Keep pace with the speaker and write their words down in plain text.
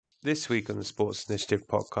This week on the Sports Initiative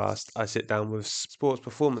podcast, I sit down with sports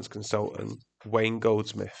performance consultant Wayne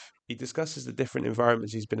Goldsmith. He discusses the different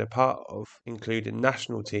environments he's been a part of, including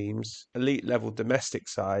national teams, elite level domestic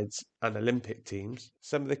sides, and Olympic teams,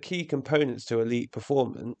 some of the key components to elite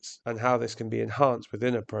performance, and how this can be enhanced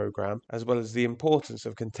within a programme, as well as the importance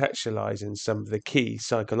of contextualising some of the key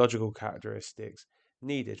psychological characteristics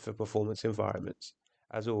needed for performance environments.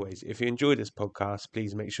 As always, if you enjoy this podcast,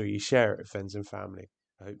 please make sure you share it with friends and family.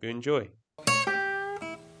 I hope you enjoy.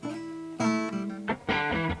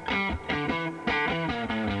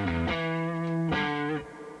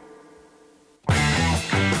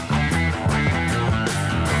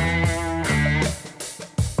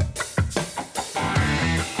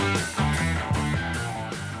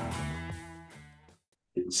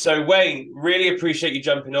 So, Wayne, really appreciate you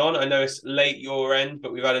jumping on. I know it's late your end,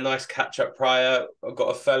 but we've had a nice catch up prior. I've got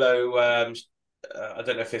a fellow, I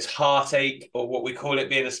don't know if it's heartache or what we call it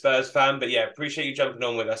being a Spurs fan, but yeah, appreciate you jumping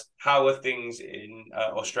on with us. How are things in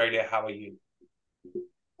Australia? How are you?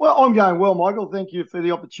 Well, I'm going well, Michael. Thank you for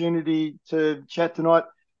the opportunity to chat tonight.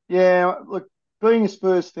 Yeah, look, being a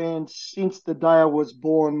Spurs fan since the day I was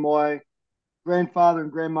born, my grandfather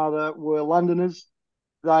and grandmother were Londoners.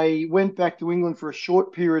 They went back to England for a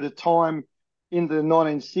short period of time in the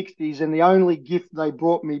 1960s, and the only gift they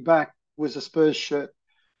brought me back was a Spurs shirt.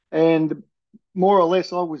 And more or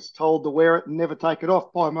less, I was told to wear it and never take it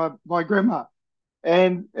off by my grandma.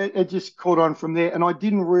 And it just caught on from there. And I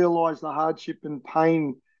didn't realise the hardship and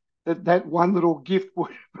pain that one little gift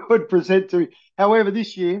would present to me. However,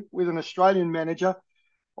 this year, with an Australian manager,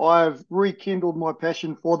 I've rekindled my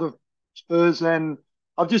passion for the Spurs, and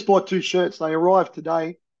I've just bought two shirts. They arrived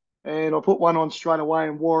today, and I put one on straight away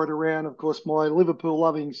and wore it around. Of course, my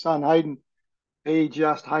Liverpool-loving son, Hayden, he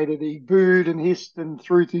just hated it. He booed and hissed and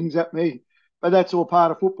threw things at me. But that's all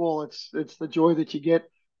part of football. It's the joy that you get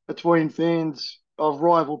between fans of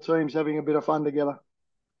rival teams having a bit of fun together.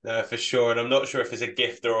 No, for sure. And I'm not sure if it's a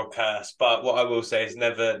gift or a curse, but what I will say is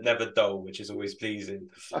never dull, which is always pleasing.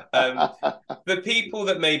 For people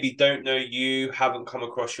that maybe don't know you, haven't come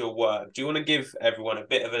across your work, do you want to give everyone a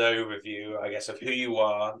bit of an overview, I guess, of who you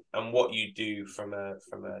are and what you do from a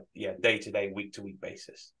day-to-day, week-to-week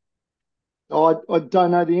basis? I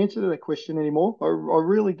don't know the answer to that question anymore. I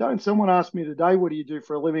really don't. Someone asked me today, "What do you do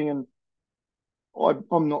for a living?" And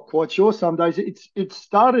I'm not quite sure. Some days it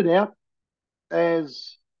started out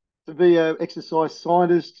as to be an exercise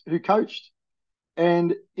scientist who coached,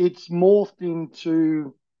 and it's morphed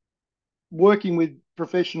into working with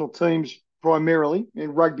professional teams primarily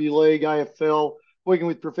in rugby league, AFL, working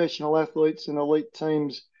with professional athletes and elite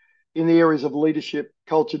teams in the areas of leadership,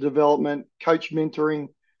 culture development, coach mentoring,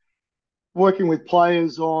 working with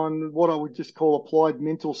players on what I would just call applied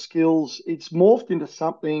mental skills. It's morphed into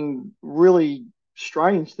something really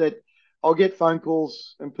strange that I'll get phone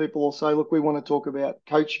calls and people will say, look, we want to talk about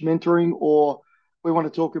coach mentoring, or we want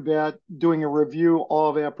to talk about doing a review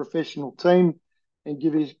of our professional team and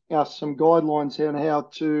give us some guidelines on how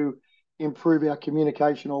to improve our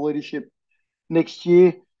communication or leadership next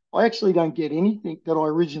year. I actually don't get anything that I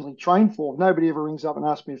originally trained for. Nobody ever rings up and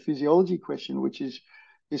asks me a physiology question, which is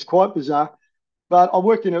quite bizarre. But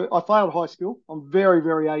I failed high school. I'm very,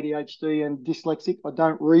 very ADHD and dyslexic. I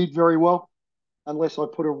don't read very well unless I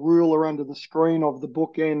put a ruler under the screen of the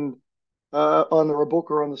book and under a book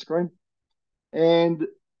or on the screen. And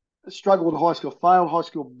struggled at high school, failed high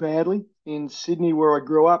school badly in Sydney where I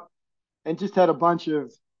grew up, and just had a bunch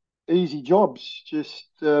of easy jobs, just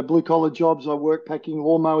blue collar jobs. I worked packing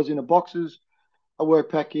lawnmowers into boxes. I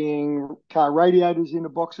worked packing car radiators into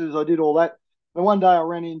boxes. I did all that. And one day I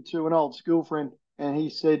ran into an old school friend and he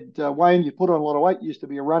said, Wayne, you put on a lot of weight. You used to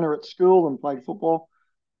be a runner at school and played football.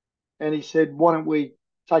 And he said, why don't we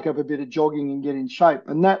take up a bit of jogging and get in shape?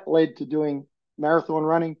 And that led to doing marathon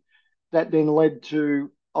running. That then led to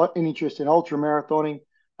an interest in ultra marathoning.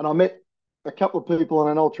 And I met a couple of people on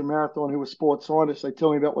an ultra marathon who were sports scientists. They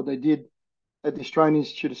tell me about what they did at the Australian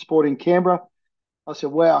Institute of Sport in Canberra. I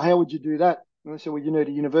said, wow, how would you do that? And they said, well, you need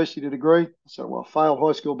a university degree. I said, well, I failed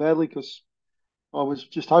high school badly because I was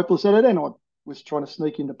just hopeless at it. And I was trying to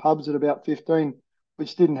sneak into pubs at about 15,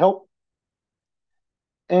 which didn't help.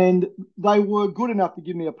 And they were good enough to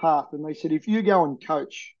give me a path. And they said, if you go and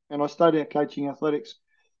coach, and I started out coaching athletics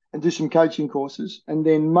and do some coaching courses, and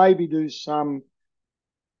then maybe do some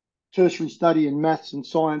tertiary study in maths and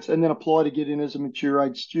science, and then apply to get in as a mature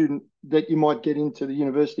age student, that you might get into the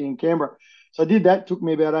university in Canberra. So I did that. It took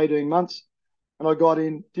me about 18 months. And I got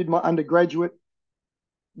in, did my undergraduate.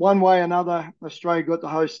 One way or another, Australia got to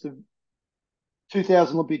host the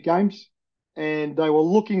 2000 Olympic Games, and they were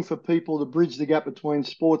looking for people to bridge the gap between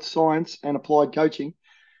sports science and applied coaching.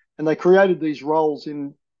 And they created these roles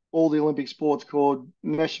in all the Olympic sports called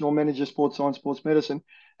National Manager, Sports Science, Sports Medicine.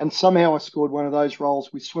 And somehow I scored one of those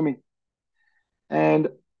roles with swimming. And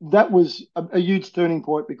that was a huge turning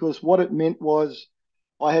point, because what it meant was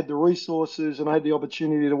I had the resources and I had the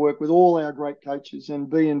opportunity to work with all our great coaches and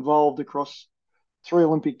be involved across 3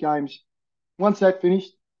 Olympic Games. Once that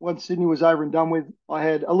finished, once Sydney was over and done with, I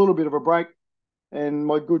had a little bit of a break. And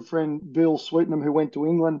my good friend Bill Sweetenham, who went to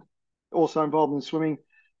England, also involved in swimming,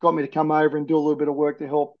 got me to come over and do a little bit of work to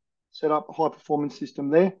help set up a high performance system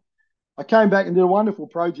there. I came back and did a wonderful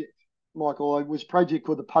project, Michael. It was a project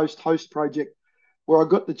called the Post Host Project, where I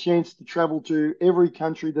got the chance to travel to every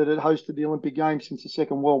country that had hosted the Olympic Games since the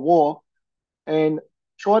Second World War and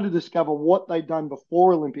try to discover what they'd done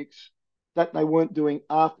before Olympics that they weren't doing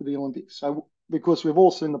after the Olympics. So, because we've all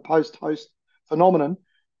seen the post-host phenomenon,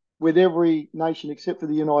 with every nation except for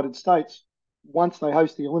the United States, once they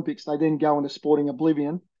host the Olympics, they then go into sporting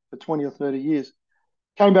oblivion for 20 or 30 years.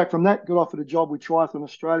 Came back from that, got offered a job with Triathlon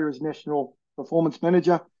Australia as National Performance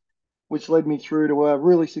Manager, which led me through to a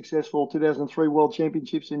really successful 2003 World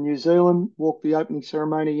Championships in New Zealand, walked the opening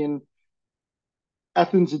ceremony in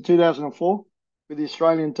Athens in 2004 with the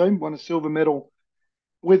Australian team, won a silver medal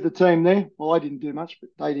with the team there. Well, I didn't do much, but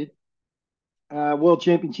they did. World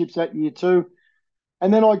Championships that year too.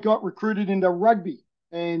 And then I got recruited into rugby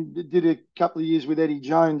and did a couple of years with Eddie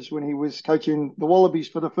Jones when he was coaching the Wallabies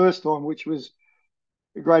for the first time, which was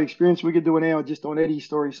a great experience. We could do an hour just on Eddie's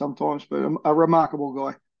story sometimes, but a remarkable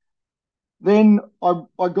guy. Then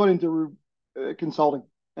I got into consulting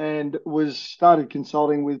and started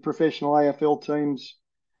consulting with professional AFL teams,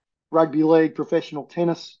 rugby league, professional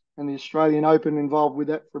tennis, and the Australian Open, involved with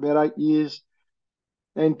that for about 8 years,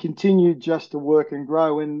 and continued just to work and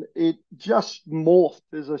grow. And it just morphed,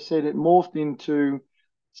 as I said, it morphed into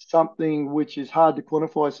something which is hard to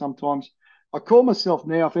quantify sometimes. I call myself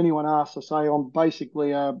now, if anyone asks, I say I'm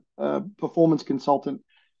basically a performance consultant,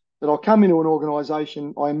 that I'll come into an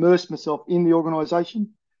organisation, I immerse myself in the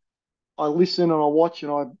organisation, I listen and I watch,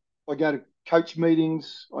 and I go to coach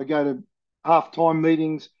meetings, I go to half-time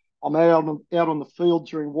meetings, I'm out on the field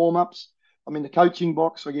during warm-ups, I'm in the coaching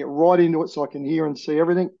box, I get right into it so I can hear and see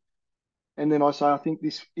everything. And then I say, I think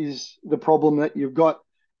this is the problem that you've got.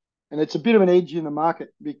 And it's a bit of an edge in the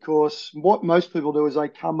market, because what most people do is they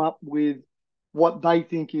come up with what they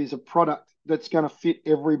think is a product that's going to fit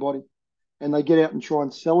everybody, and they get out and try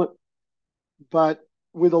and sell it. But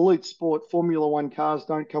with elite sport, Formula One cars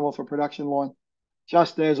don't come off a production line,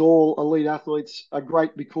 just as all elite athletes are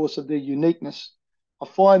great because of their uniqueness. I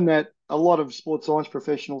find that a lot of sports science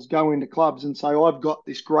professionals go into clubs and say, I've got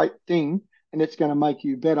this great thing and it's going to make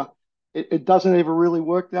you better. It doesn't ever really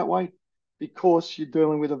work that way, because you're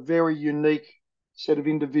dealing with a very unique set of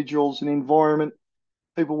individuals and environment,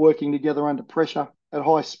 people working together under pressure at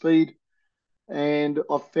high speed. And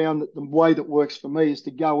I've found that the way that works for me is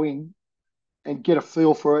to go in and get a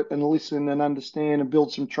feel for it and listen and understand and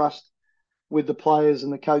build some trust with the players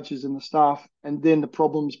and the coaches and the staff. And then the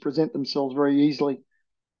problems present themselves very easily.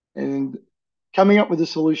 And coming up with the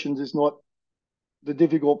solutions is not the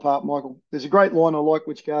difficult part, Michael. There's a great line I like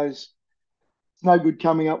which goes, it's no good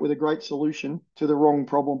coming up with a great solution to the wrong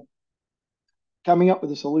problem. Coming up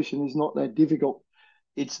with a solution is not that difficult.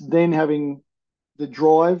 It's then having the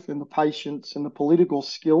drive and the patience and the political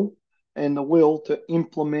skill and the will to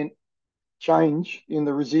implement change in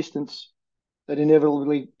the resistance that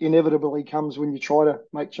inevitably comes when you try to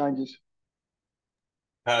make changes.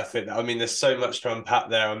 Perfect. I mean, there's so much to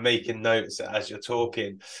unpack there. I'm making notes as you're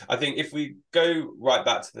talking. I think if we go right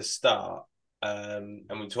back to the start, and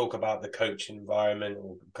we talk about the coaching environment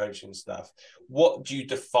or coaching stuff, what do you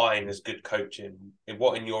define as good coaching? And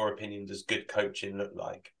what, in your opinion, does good coaching look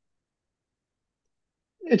like?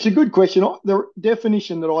 It's a good question. The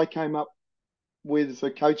definition that I came up with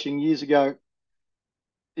for coaching years ago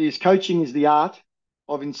is coaching is the art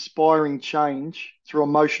of inspiring change through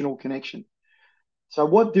emotional connection. So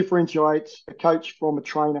what differentiates a coach from a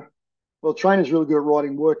trainer? Well, a trainer's really good at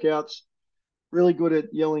writing workouts, really good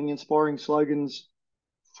at yelling inspiring slogans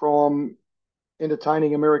from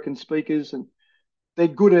entertaining American speakers, and they're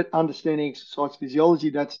good at understanding exercise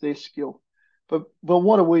physiology. That's their skill. But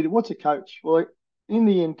what are we? What's a coach? Well, in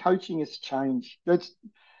the end, coaching is change. That's,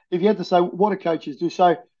 if you had to say what do coaches do.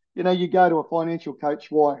 So, you go to a financial coach,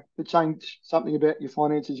 why? To change something about your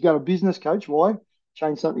finances. You go to a business coach, why?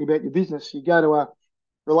 Change something about your business. You go to a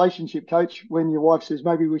relationship coach when your wife says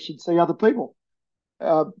maybe we should see other people.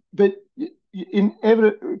 But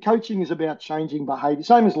coaching is about changing behavior,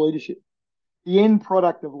 same as leadership. The end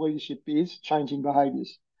product of leadership is changing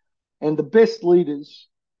behaviors. And the best leaders,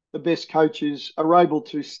 the best coaches are able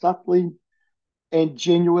to subtly and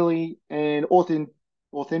genuinely and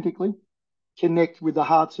authentically connect with the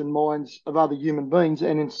hearts and minds of other human beings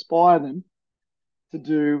and inspire them to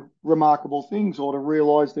do remarkable things or to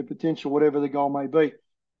realize their potential, whatever the goal may be.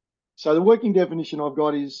 So the working definition I've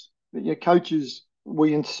got is that coaches,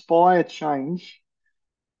 we inspire change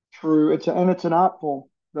through and it's an art form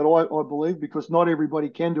that I believe, because not everybody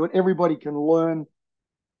can do it. Everybody can learn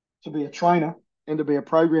to be a trainer and to be a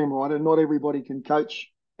program writer. Not everybody can coach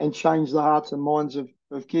and change the hearts and minds of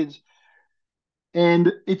kids.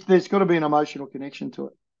 And there's got to be an emotional connection to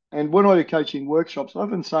it. And when I do coaching workshops, I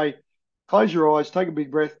often say, close your eyes, take a big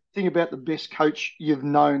breath, think about the best coach you've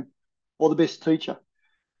known or the best teacher.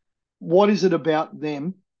 What is it about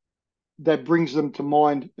them that brings them to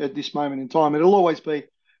mind at this moment in time? It'll always be,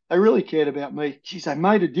 they really cared about me. Geez,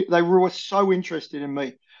 they were so interested in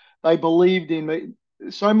me. They believed in me.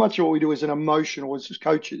 So much of what we do is an emotional, as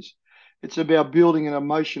coaches. It's about building an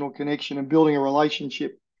emotional connection and building a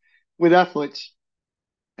relationship with athletes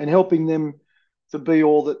and helping them to be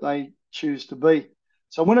all that they choose to be.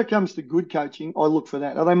 So when it comes to good coaching, I look for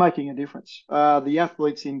that. Are they making a difference? The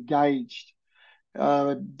athletes engaged.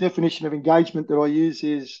 Definition of engagement that I use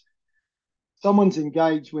is someone's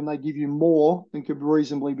engaged when they give you more than could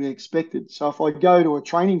reasonably be expected. So if I go to a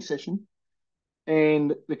training session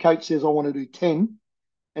and the coach says, I want to do 10,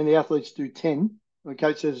 and the athletes do 10, the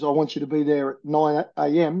coach says, I want you to be there at 9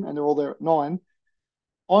 a.m., and they're all there at 9,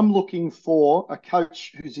 I'm looking for a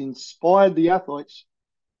coach who's inspired the athletes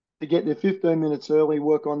to get there 15 minutes early,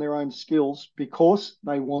 work on their own skills because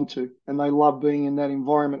they want to and they love being in that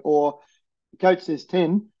environment. Or the coach says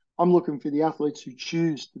 10, I'm looking for the athletes who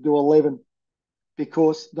choose to do 11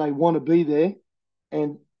 because they want to be there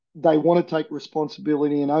and they want to take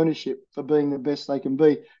responsibility and ownership for being the best they can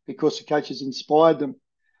be because the coach has inspired them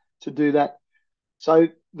to do that. So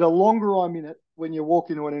the longer I'm in it, when you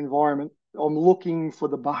walk into an environment, I'm looking for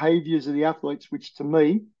the behaviors of the athletes, which to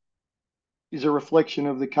me is a reflection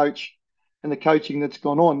of the coach and the coaching that's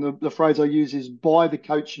gone on. The phrase I use is by the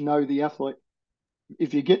coach, know the athlete.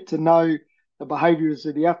 If you get to know the behaviors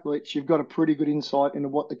of the athletes, you've got a pretty good insight into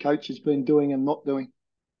what the coach has been doing and not doing.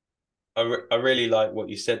 I really like what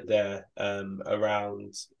you said there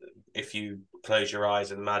around if you close your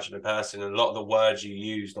eyes and imagine a person, and a lot of the words you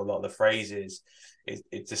used, a lot of the phrases,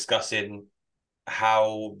 it's discussing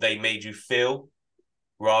how they made you feel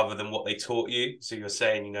rather than what they taught you. So you're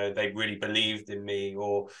saying, they really believed in me,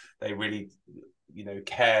 or they really,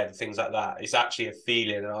 cared, things like that. It's actually a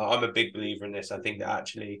feeling. I'm a big believer in this. I think that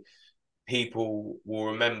actually people will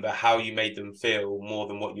remember how you made them feel more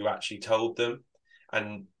than what you actually told them.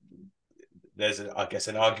 And there's, I guess,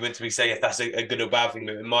 an argument to be saying if that's a good or bad thing.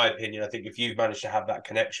 But in my opinion, I think if you've managed to have that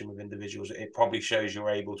connection with individuals, it probably shows you're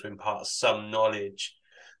able to impart some knowledge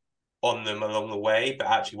on them along the way. But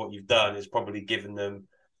actually what you've done is probably given them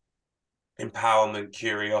empowerment,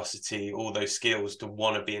 curiosity, all those skills to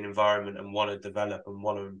want to be in an environment and want to develop and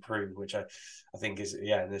want to improve, which I think is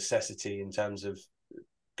a necessity in terms of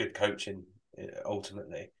good coaching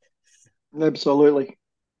ultimately. Absolutely.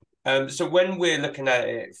 So when we're looking at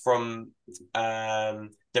it from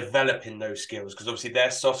developing those skills, because obviously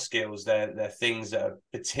they're soft skills, they're things that are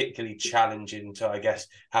particularly challenging to, I guess,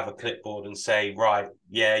 have a clipboard and say, right,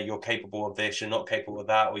 yeah, you're capable of this, you're not capable of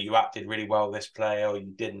that, or you acted really well with this player, or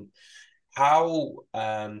you didn't. How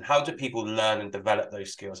do people learn and develop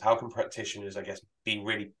those skills? How can practitioners, I guess, be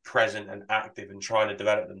really present and active in trying to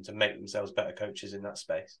develop them to make themselves better coaches in that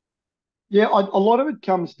space? Yeah, a lot of it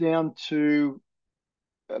comes down to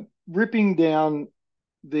ripping down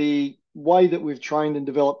the way that we've trained and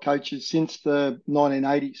developed coaches since the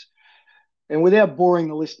 1980s. And without boring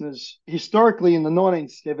the listeners, historically in the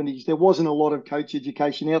 1970s, there wasn't a lot of coach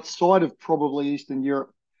education outside of probably Eastern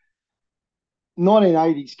Europe.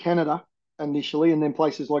 1980s, Canada initially, and then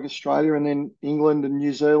places like Australia, and then England and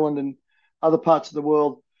New Zealand and other parts of the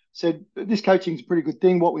world said, this coaching is a pretty good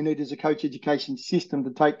thing. What we need is a coach education system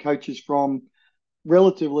to take coaches from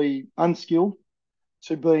relatively unskilled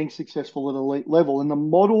to being successful at elite level. And the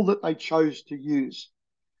model that they chose to use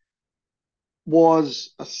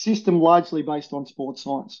was a system largely based on sports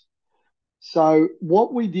science. So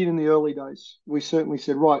what we did in the early days, we certainly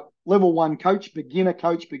said, right, level one coach, beginner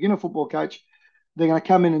football coach, they're going to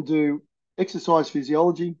come in and do exercise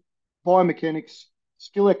physiology, biomechanics,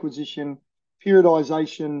 skill acquisition,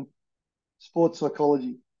 periodization, sports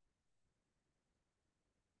psychology.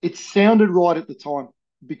 It sounded right at the time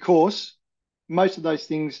because most of those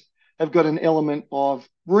things have got an element of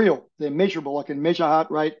real. They're measurable. I can measure heart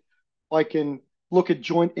rate. I can look at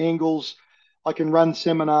joint angles. I can run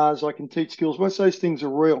seminars. I can teach skills. Most of those things are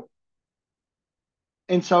real.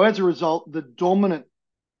 And so as a result, the dominant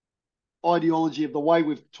ideology of the way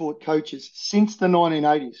we've taught coaches since the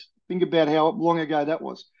 1980s. Think about how long ago that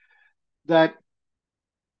was. That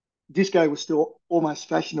disco was still almost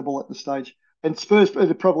fashionable at the stage, and Spurs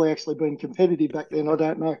had probably actually been competitive back then. I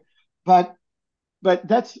don't know, but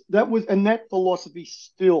that philosophy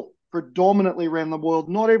still predominantly around the world,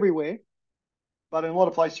 not everywhere, but in a lot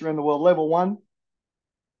of places around the world. Level 1,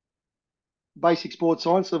 basic sports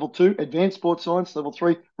science. Level 2, advanced sports science. Level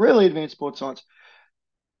 3, really advanced sports science.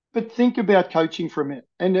 But think about coaching for a minute,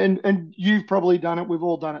 and you've probably done it. We've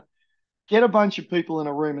all done it. Get a bunch of people in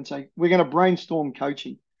a room and say, we're going to brainstorm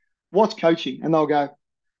coaching. What's coaching? And they'll go,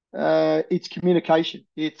 it's communication,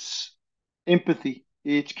 it's empathy,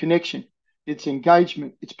 it's connection, it's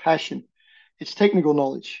engagement, it's passion, it's technical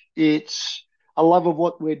knowledge, it's a love of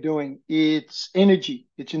what we're doing, it's energy,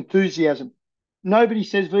 it's enthusiasm. Nobody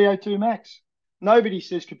says VO2 max. Nobody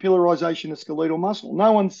says capillarization of skeletal muscle.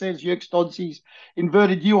 No one says Yerkes-Dodsey's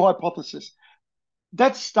inverted U hypothesis.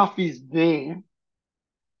 That stuff is there,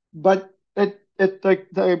 but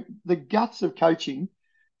the guts of coaching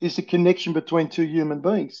is the connection between two human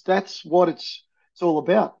beings. That's what it's all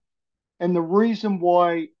about. And the reason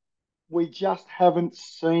why we just haven't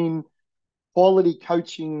seen quality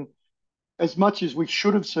coaching as much as we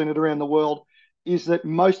should have seen it around the world is that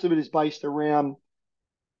most of it is based around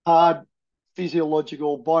hard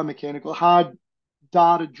physiological, biomechanical, hard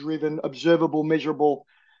data-driven, observable, measurable,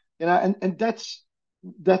 and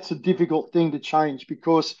that's a difficult thing to change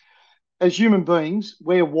because as human beings,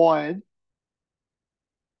 we're wired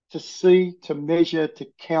to see, to measure, to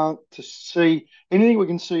count, to see. Anything we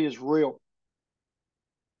can see is real.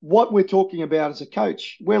 What we're talking about as a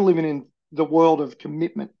coach, we're living in the world of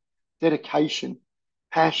commitment, dedication,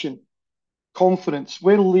 passion, confidence.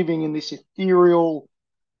 We're living in this ethereal,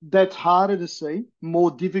 that's harder to see,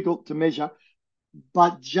 more difficult to measure,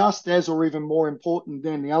 but just as or even more important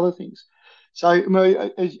than the other things. So,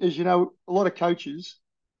 as you know, a lot of coaches,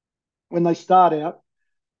 when they start out,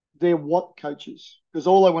 they're what coaches because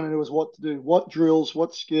all they want to do is what to do, what drills,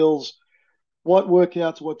 what skills, what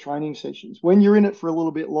workouts, what training sessions. When you're in it for a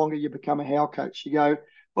little bit longer, you become a how coach. You go,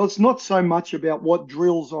 well, it's not so much about what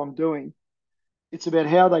drills I'm doing. It's about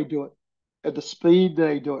how they do it, at the speed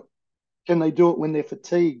they do it. Can they do it when they're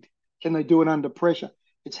fatigued? Can they do it under pressure?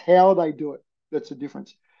 It's how they do it that's the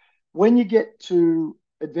difference. When you get to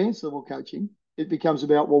advanced level coaching, it becomes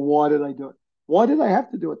about, well, why do they do it? Why do they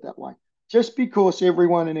have to do it that way? Just because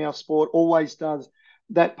everyone in our sport always does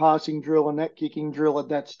that passing drill and that kicking drill at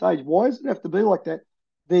that stage, why does it have to be like that?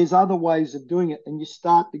 There's other ways of doing it, and you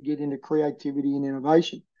start to get into creativity and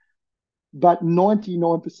innovation. But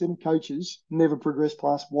 99% of coaches never progress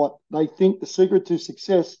past what they think the secret to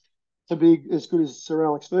success to be as good as Sir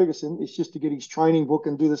Alex Ferguson is just to get his training book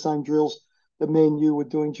and do the same drills that me and you were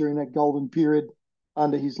doing during that golden period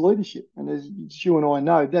under his leadership. And as you and I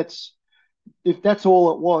know, if that's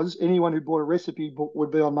all it was, anyone who bought a recipe book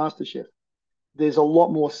would be on MasterChef. There's a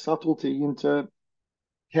lot more subtlety into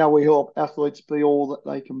how we help athletes be all that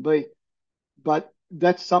they can be. But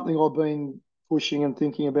that's something I've been pushing and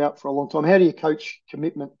thinking about for a long time. How do you coach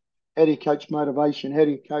commitment? How do you coach motivation? How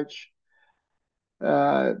do you coach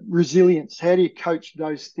resilience? How do you coach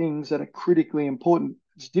those things that are critically important?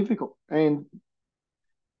 It's difficult. And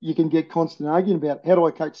you can get constant arguing about how do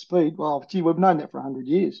I coach speed? Well, gee, we've known that for 100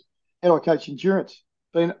 years. How do I coach endurance?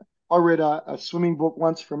 I read a swimming book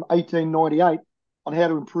once from 1898 on how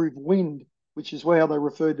to improve wind, which is how they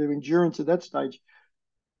referred to endurance at that stage.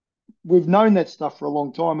 We've known that stuff for a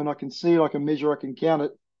long time, and I can see it, I can measure, I can count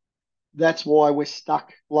it. That's why we're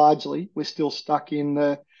stuck largely. We're still stuck in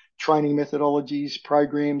the training methodologies,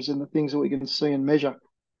 programs, and the things that we can see and measure.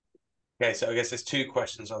 Okay, so I guess there's two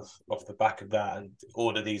questions off the back of that, and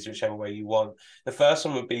order these whichever way you want. The first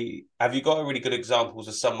one would be, have you got a really good examples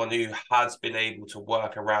of someone who has been able to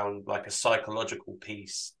work around like a psychological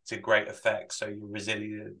piece to great effect? So your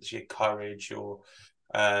resilience, your courage, your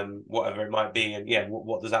whatever it might be, and yeah,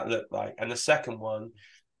 what does that look like? And the second one,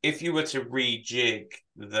 if you were to rejig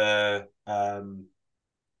the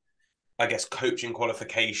I guess coaching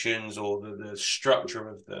qualifications or the structure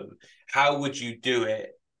of them, how would you do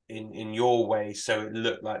it in your way so it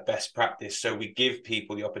looked like best practice, so we give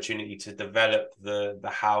people the opportunity to develop the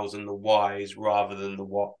hows and the whys rather than the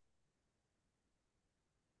what?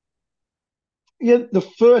 Yeah, the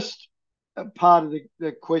first part of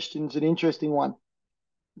the question is an interesting one.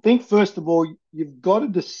 I think, first of all, you've got to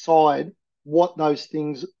decide what those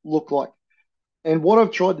things look like. And what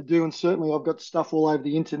I've tried to do, and certainly I've got stuff all over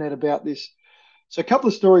the internet about this. So a couple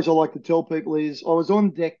of stories I like to tell people is I was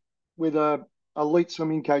on deck with a elite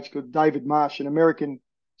swimming coach called David Marsh, an American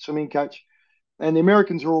swimming coach. And the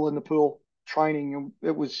Americans are all in the pool training.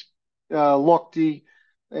 And Lochte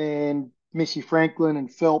and Missy Franklin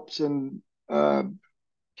and Phelps and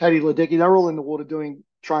Katie Ledecky. They're all in the water doing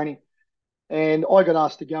training. And I got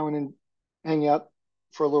asked to go in and hang out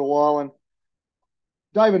for a little while. And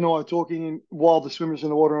Dave and I were talking while the swimmers in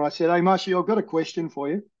the water. And I said, "Hey, Marshy, I've got a question for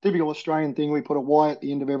you. Typical Australian thing. We put a Y at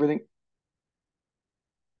the end of everything.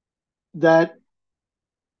 That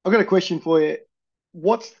I've got a question for you.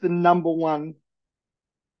 What's the number one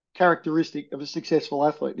characteristic of a successful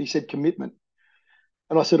athlete?" And he said, "Commitment."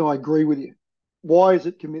 And I said, "I agree with you. Why is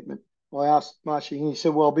it commitment?" I asked Marshy, and he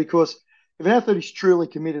said, "Well, because if an athlete is truly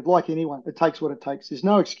committed, like anyone, it takes what it takes. There's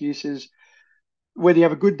no excuses. Whether you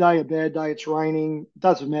have a good day, a bad day, it's raining,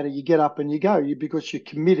 doesn't matter. You get up and you go because you're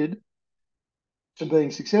committed to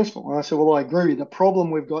being successful." And I said, "Well, I agree. The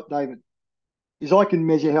problem we've got, David, is I can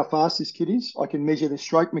measure how fast this kid is. I can measure the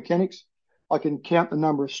stroke mechanics. I can count the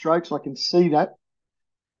number of strokes. I can see that.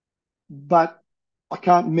 But I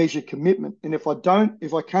can't measure commitment. And if I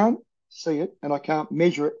can't see it and I can't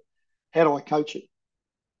measure it, how do I coach it?"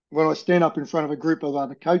 When I stand up in front of a group of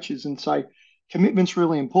other coaches and say, "Commitment's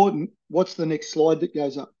really important," what's the next slide that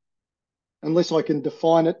goes up? Unless I can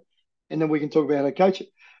define it, and then we can talk about how to coach it.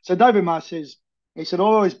 So David Marr says, he said, "I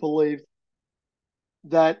always believe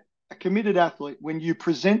that a committed athlete, when you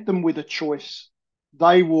present them with a choice,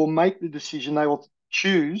 they will make the decision, they will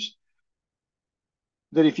choose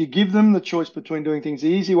that if you give them the choice between doing things the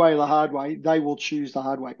easy way or the hard way, they will choose the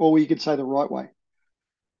hard way, or you could say the right way."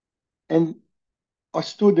 And I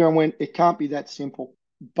stood there and went, it can't be that simple,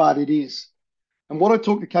 but it is. And what I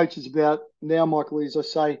talk to coaches about now, Michael, is I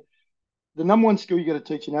say the number one skill you got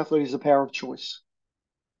to teach an athlete is the power of choice.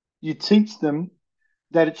 You teach them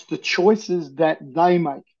that it's the choices that they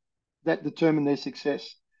make that determine their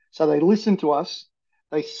success. So they listen to us,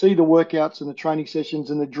 they see the workouts and the training sessions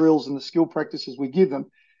and the drills and the skill practices we give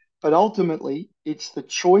them. But ultimately, it's the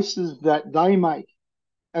choices that they make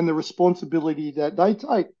and the responsibility that they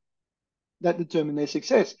take that determine their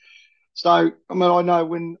success. So, I mean, I know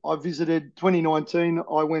when I visited 2019,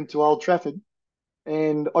 I went to Old Trafford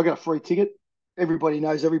and I got a free ticket. Everybody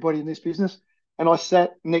knows everybody in this business. And I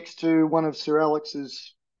sat next to one of Sir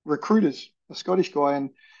Alex's recruiters, a Scottish guy, and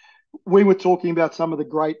we were talking about some of the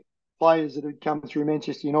great players that had come through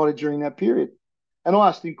Manchester United during that period. And I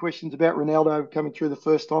asked him questions about Ronaldo coming through the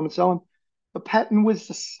first time and so on. The pattern was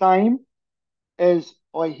the same as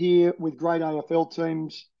I hear with great AFL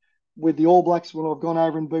teams, with the All Blacks when I've gone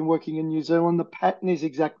over and been working in New Zealand. The pattern is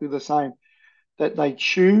exactly the same, that they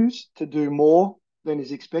choose to do more than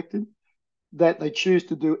is expected, that they choose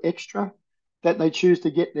to do extra, that they choose to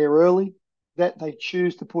get there early, that they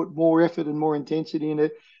choose to put more effort and more intensity in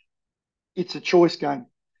it. It's a choice game.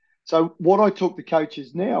 So what I talk to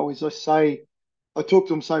coaches now is I talk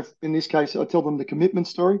to them, so in this case, I tell them the commitment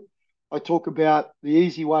story. I talk about the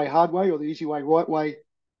easy way, hard way, or the easy way, right way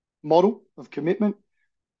model of commitment.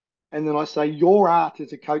 And then I say, your art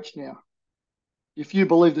as a coach now, if you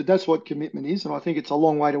believe that that's what commitment is, and I think it's a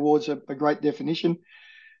long way towards a great definition,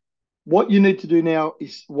 what you need to do now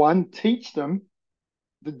is, one, teach them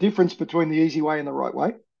the difference between the easy way and the right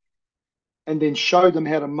way, and then show them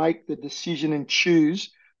how to make the decision and choose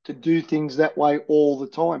to do things that way all the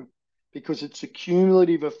time, because it's a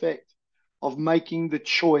cumulative effect of making the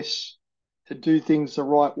choice to do things the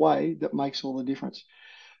right way that makes all the difference.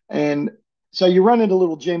 And so you run into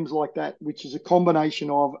little gems like that, which is a combination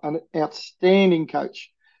of an outstanding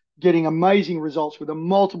coach getting amazing results with a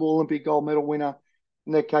multiple Olympic gold medal winner,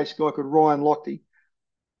 in that case, a guy called Ryan Lochte,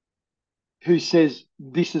 who says,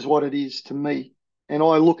 "This is what it is to me." And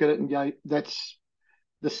I look at it and go, that's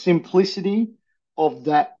the simplicity of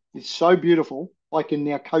that is so beautiful. I can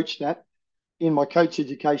now coach that in my coach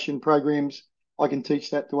education programs. I can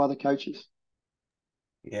teach that to other coaches.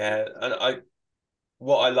 Yeah, and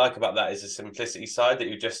what I like about that is the simplicity side that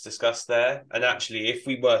you just discussed there. And actually, if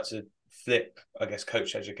we were to flip, I guess,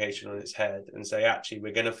 coach education on its head and say, actually,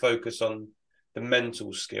 we're going to focus on the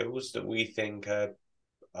mental skills that we think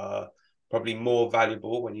are probably more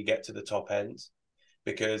valuable when you get to the top end,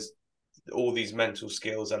 because all these mental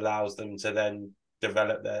skills allows them to then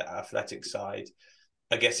develop their athletic side.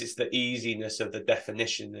 I guess it's the easiness of the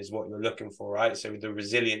definition is what you're looking for, right? So the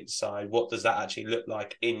resilience side, what does that actually look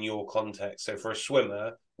like in your context? So for a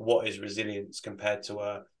swimmer, what is resilience compared to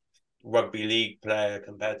a rugby league player,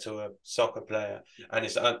 compared to a soccer player? And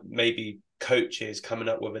it's maybe coaches coming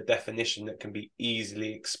up with a definition that can be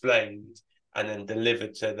easily explained and then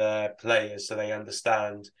delivered to their players so they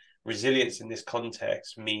understand resilience in this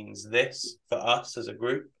context means this for us as a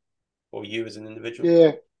group or you as an individual.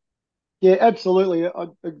 Yeah, yeah, absolutely.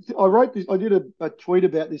 I wrote this, I did a tweet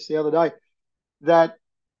about this the other day, that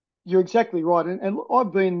you're exactly right. And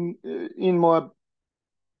I've been in my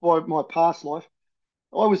past life,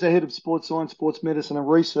 I was the head of sports science, sports medicine, and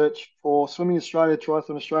research for Swimming Australia,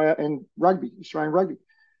 Triathlon Australia, and rugby, Australian rugby.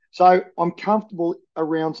 So I'm comfortable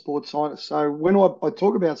around sports science. So when I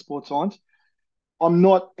talk about sports science, I'm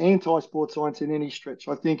not anti-sports science in any stretch.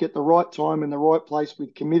 I think at the right time in the right place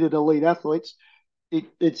with committed elite athletes,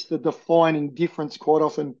 it's the defining difference quite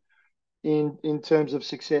often in terms of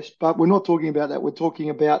success. But we're not talking about that. We're talking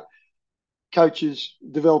about coaches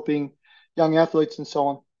developing young athletes and so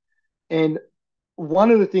on. And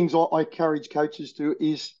one of the things I encourage coaches to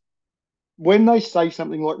is when they say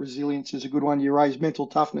something like resilience is a good one you raise, mental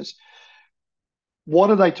toughness,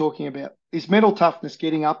 what are they talking about? Is mental toughness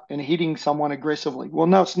getting up and hitting someone aggressively? Well,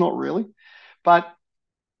 no, it's not really. But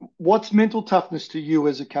what's mental toughness to you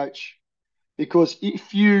as a coach? Because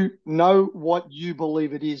if you know what you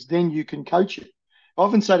believe it is, then you can coach it. I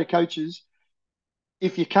often say to coaches,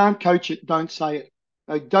 if you can't coach it, don't say it.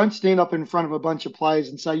 Like, don't stand up in front of a bunch of players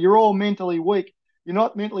and say, you're all mentally weak. You're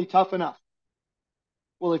not mentally tough enough.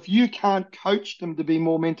 Well, if you can't coach them to be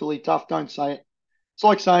more mentally tough, don't say it. It's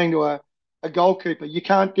like saying to a goalkeeper, you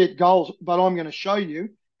can't get goals, but I'm going to show you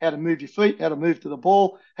how to move your feet, how to move to the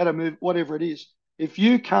ball, how to move, whatever it is. If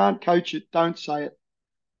you can't coach it, don't say it.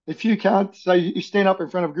 If you can't say you stand up in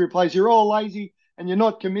front of a group of players, you're all lazy and you're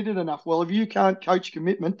not committed enough. Well, if you can't coach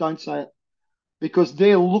commitment, don't say it because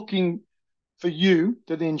they're looking for you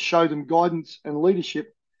to then show them guidance and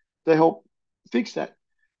leadership to help fix that.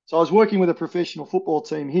 So I was working with a professional football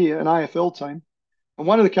team here, an AFL team, and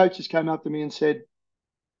one of the coaches came up to me and said,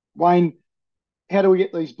 Wayne, how do we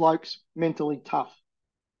get these blokes mentally tough?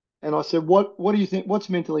 And I said, what do you think? What's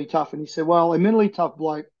mentally tough? And he said, well, a mentally tough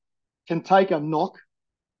bloke can take a knock,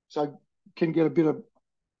 so can get a bit of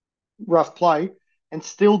rough play and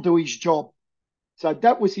still do his job. So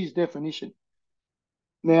that was his definition.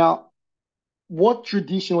 Now, what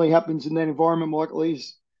traditionally happens in that environment, Michael,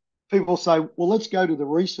 is people say, well, let's go to the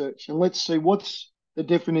research and let's see what's the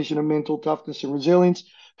definition of mental toughness and resilience,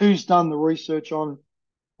 who's done the research on,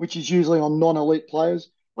 which is usually on non-elite players.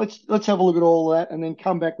 Let's have a look at all of that and then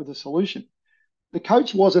come back with a solution. The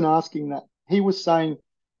coach wasn't asking that. He was saying,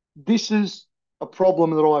 this is a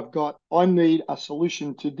problem that I've got. I need a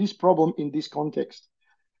solution to this problem in this context.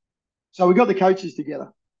 So we got the coaches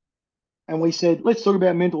together and we said, let's talk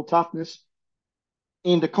about mental toughness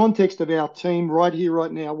in the context of our team right here,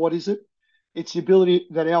 right now. What is it? It's the ability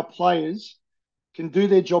that our players can do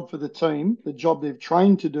their job for the team, the job they've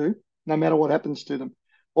trained to do, no matter what happens to them.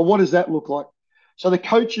 Well, what does that look like? So the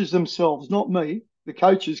coaches themselves, not me, the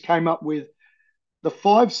coaches came up with the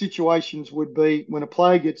 5 situations would be when a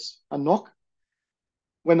player gets a knock,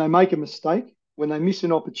 when they make a mistake, when they miss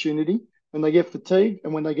an opportunity, when they get fatigued,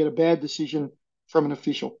 and when they get a bad decision from an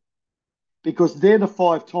official. Because they're the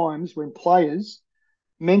 5 times when players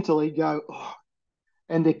mentally go, oh,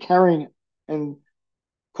 and they're carrying it. And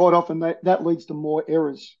quite often that leads to more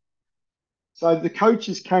errors. So the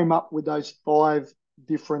coaches came up with those 5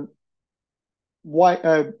 different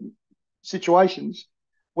situations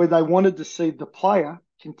where they wanted to see the player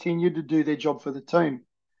continue to do their job for the team.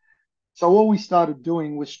 So all we started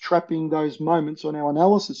doing was trapping those moments on our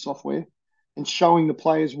analysis software and showing the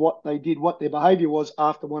players what they did, what their behavior was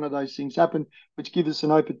after one of those things happened, which gives us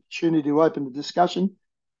an opportunity to open the discussion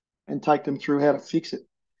and take them through how to fix it.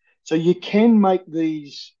 So you can make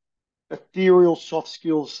these ethereal soft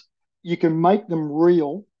skills, you can make them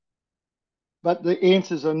real, but the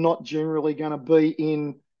answers are not generally going to be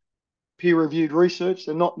in peer-reviewed research.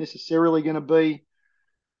 They're not necessarily going to be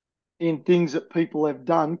in things that people have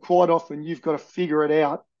done. Quite often, you've got to figure it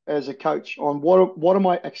out as a coach on what am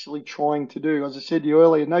I actually trying to do. As I said to you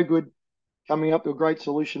earlier, no good coming up with a great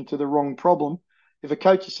solution to the wrong problem. If a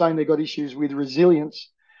coach is saying they've got issues with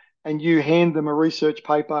resilience and you hand them a research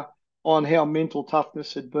paper on how mental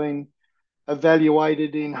toughness had been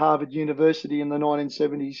evaluated in Harvard University in the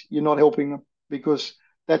 1970s, you're not helping them because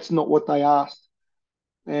that's not what they asked.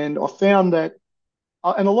 And I found that,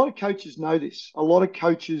 and a lot of coaches know this, a lot of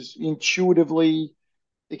coaches intuitively,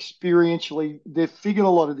 experientially, they've figured a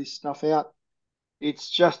lot of this stuff out. It's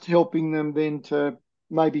just helping them then to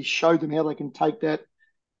maybe show them how they can take that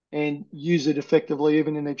and use it effectively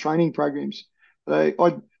even in their training programs.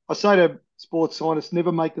 I say to sports scientists,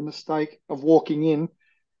 never make the mistake of walking in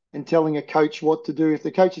and telling a coach what to do. If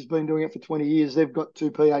the coach has been doing it for 20 years, they've got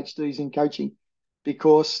 2 PhDs in coaching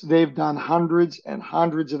because they've done hundreds and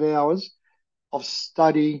hundreds of hours of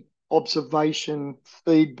study, observation,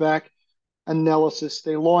 feedback, analysis.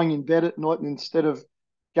 They're lying in bed at night and instead of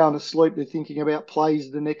going to sleep, they're thinking about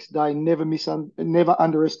plays the next day. Never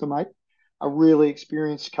underestimate a really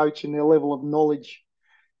experienced coach and their level of knowledge.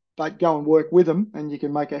 but go and work with them and you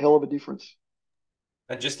can make a hell of a difference.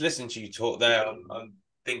 And just listen to you talk there, I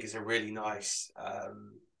think is a really nice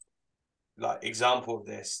like example of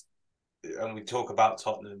this. And we talk about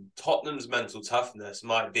Tottenham. Tottenham's mental toughness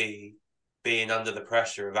might be being under the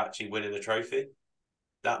pressure of actually winning a trophy.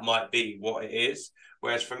 That might be what it is.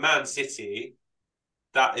 Whereas for Man City,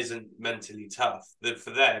 that isn't mentally tough.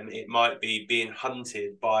 For them, it might be being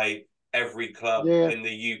hunted by every club Yeah, in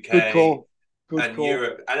the good UK call. Good and call.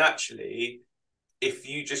 Europe. And actually, if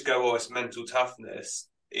you just go, oh, it's mental toughness,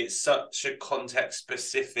 it's such a context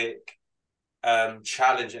specific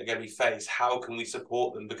challenge that are going to be faced. How can we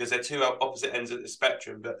support them? Because they're two opposite ends of the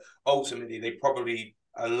spectrum, but ultimately they probably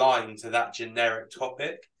align to that generic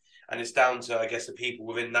topic. And it's down to, I guess, the people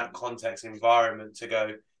within that context environment to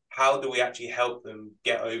go, how do we actually help them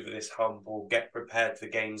get over this hump or get prepared for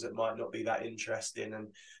games that might not be that interesting? And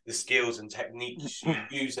the skills and techniques you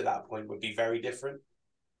use at that point would be very different.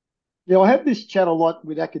 Yeah, I have this chat a lot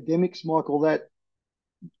with academics, Michael, that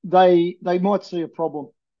they might see a problem,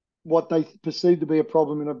 what they perceive to be a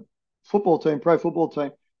problem in a football team, pro football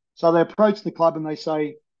team. So they approach the club and they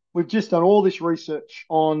say, we've just done all this research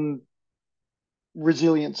on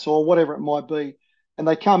resilience or whatever it might be. And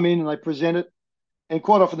they come in and they present it. And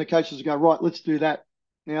quite often the coaches go, right, let's do that.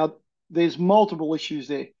 Now, there's multiple issues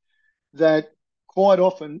there that quite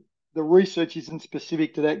often the research isn't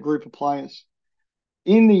specific to that group of players.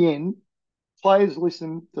 In the end, players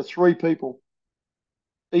listen to three people: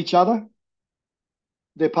 each other,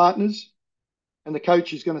 their partners, and the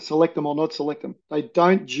coach is going to select them or not select them. They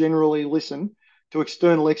don't generally listen to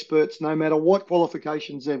external experts, no matter what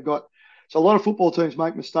qualifications they've got. So a lot of football teams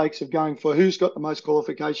make mistakes of going for who's got the most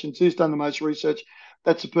qualifications, who's done the most research.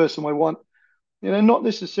 That's the person we want. Not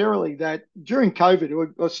necessarily that. During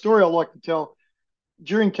COVID, a story I like to tell,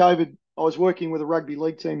 during COVID, I was working with a rugby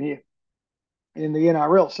league team here in the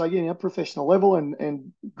NRL. So, professional level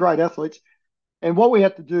and great athletes. And what we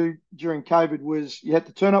had to do during COVID was you had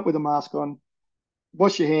to turn up with a mask on,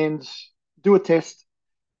 wash your hands, do a test,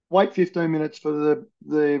 wait 15 minutes for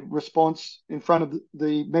the response in front of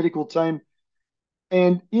the medical team.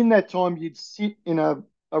 And in that time, you'd sit in a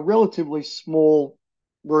relatively small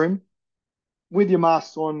room with your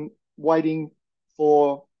masks on, waiting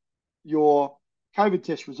for your COVID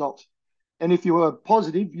test results. And if you were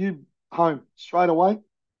positive, you home straight away.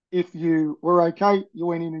 If you were okay, you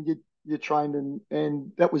went in and you trained,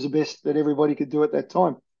 and that was the best that everybody could do at that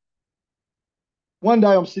time. One day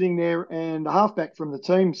I'm sitting there and the halfback from the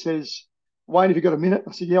team says, Wayne, have you got a minute?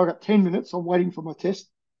 I said, yeah, I got 10 minutes. I'm waiting for my test.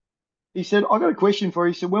 He said, I got a question for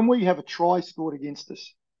you. He said, when we have a try scored against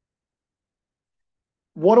us,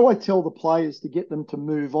 what do I tell the players to get them to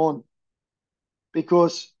move on?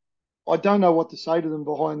 Because I don't know what to say to them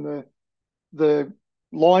behind the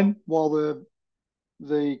line while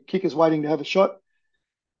the kicker's waiting to have a shot,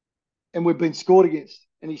 and we've been scored against.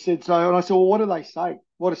 And he said, so, and I said, well, what do they say?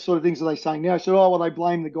 What sort of things are they saying now? He said, oh, well, they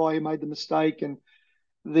blame the guy who made the mistake, and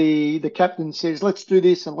the captain says, let's do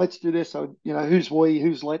this and let's do this. So, who's we,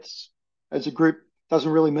 who's let's as a group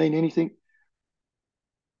doesn't really mean anything.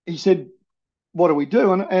 He said, what do we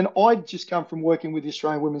do? And I'd just come from working with the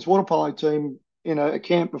Australian women's water polo team in a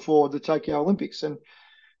camp before the Tokyo Olympics, and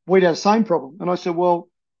we'd had the same problem. And I said, well,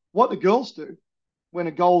 what the girls do when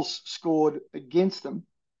a goal's scored against them,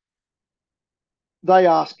 they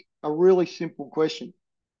ask a really simple question: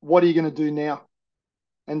 what are you going to do now?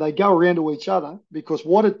 And they go around to each other, because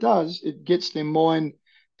what it does, it gets their mind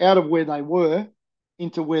out of where they were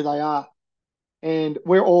into where they are. And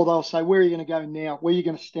they'll say, where are you going to go now? Where are you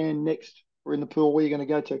going to stand next? Or in the pool, where are you going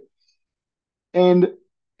to go to? And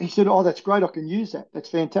he said, oh, that's great. I can use that. That's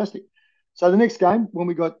fantastic. So the next game, when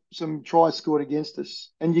we got some tries scored against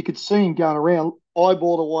us, and you could see him going around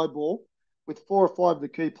eyeball to eyeball with 4 or 5 of the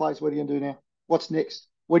key players, what are you going to do now? What's next?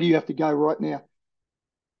 Where do you have to go right now?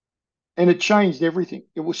 And it changed everything.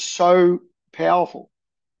 It was so powerful.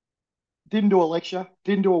 Didn't do a lecture,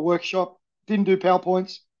 didn't do a workshop, didn't do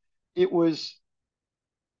PowerPoints. It was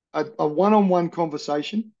a one-on-one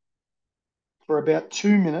conversation for about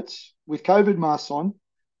 2 minutes with COVID masks on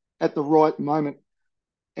at the right moment.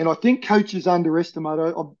 And I think coaches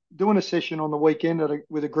underestimate. I'm doing a session on the weekend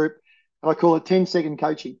with a group, and I call it 10-second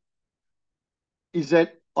coaching. Is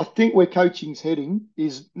that I think where coaching's heading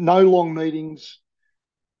is no long meetings,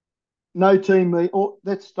 no team meet, or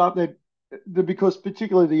that stuff that because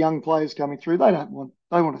particularly the young players coming through, they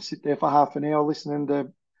want to sit there for half an hour listening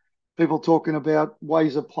to people talking about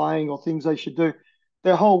ways of playing or things they should do.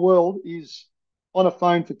 Their whole world is on a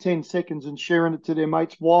phone for 10 seconds and sharing it to their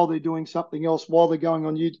mates while they're doing something else, while they're going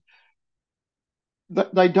on YouTube.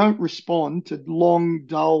 They don't respond to long,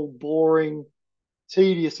 dull, boring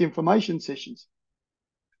tedious information sessions.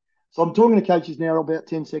 So I'm talking to coaches now about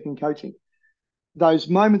 10-second coaching. Those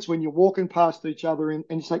moments when you're walking past each other and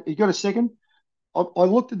it's like, you got a second? I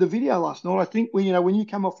looked at the video last night. I think when you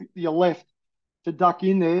come off your left to duck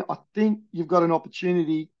in there, I think you've got an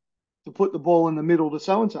opportunity to put the ball in the middle to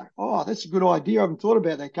so-and-so. Oh, that's a good idea. I haven't thought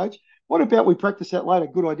about that, coach. What about we practice that later?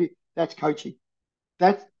 Good idea. That's coaching.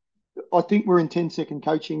 I think we're in 10-second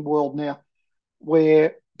coaching world now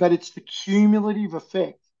but it's the cumulative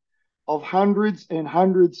effect of hundreds and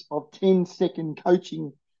hundreds of 10-second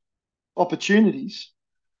coaching opportunities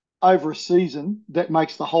over a season that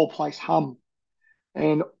makes the whole place hum.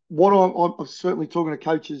 And what I'm certainly talking to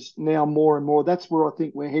coaches now more and more, that's where I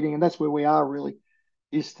think we're heading, and that's where we are really,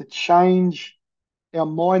 is to change our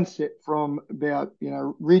mindset from about,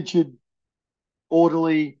 rigid,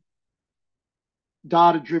 orderly,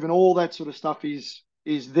 data-driven, all that sort of stuff is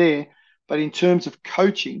there. But in terms of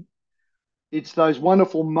coaching, it's those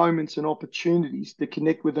wonderful moments and opportunities to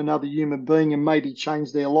connect with another human being and maybe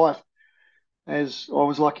change their life. As I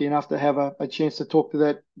was lucky enough to have a chance to talk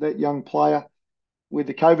to that young player with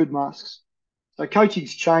the COVID masks. So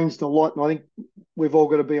coaching's changed a lot, and I think we've all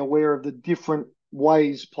got to be aware of the different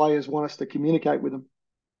ways players want us to communicate with them.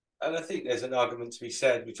 And I think there's an argument to be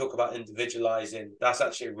said. We talk about individualizing. That's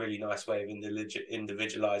actually a really nice way of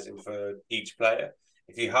individualizing for each player.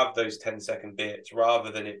 If you have those 10-second bits,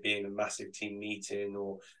 rather than it being a massive team meeting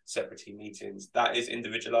or separate team meetings, that is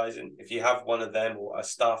individualizing. If you have one of them, or a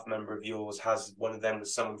staff member of yours has one of them with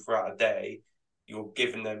someone throughout a day, you're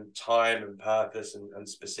giving them time and purpose and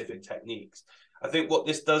specific techniques. I think what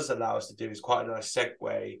this does allow us to do is quite a nice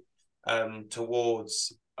segue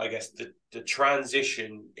towards, I guess, the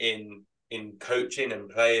transition in coaching and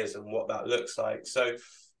players and what that looks like. So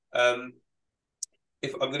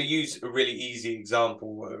if I'm going to use a really easy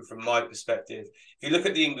example from my perspective, if you look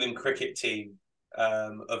at the England cricket team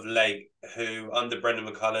of late, who under Brendan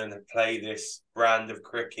McCullum have played this brand of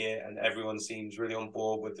cricket, and everyone seems really on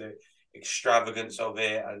board with the extravagance of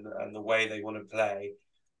it and the way they want to play.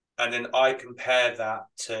 And then I compare that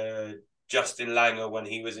to Justin Langer when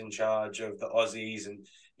he was in charge of the Aussies, and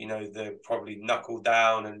the probably knuckle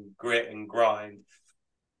down and grit and grind.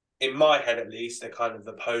 In my head, at least, they're kind of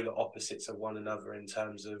the polar opposites of one another in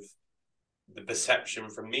terms of the perception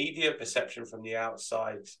from media, perception from the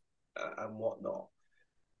outside, and whatnot.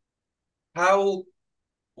 How,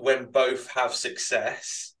 when both have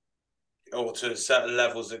success, or to certain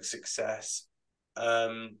levels of success,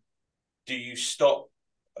 do you stop,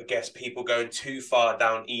 I guess, people going too far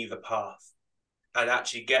down either path and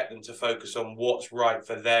actually get them to focus on what's right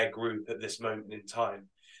for their group at this moment in time?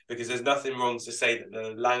 Because there's nothing wrong to say that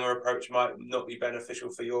the Langer approach might not be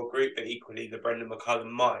beneficial for your group, but equally the Brendan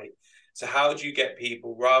McCullum might. So how do you get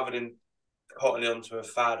people, rather than cottoning onto a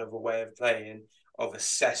fad of a way of playing, of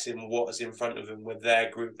assessing what is in front of them with their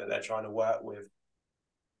group that they're trying to work with?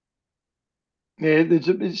 Yeah,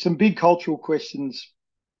 there's some big cultural questions.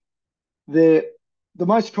 The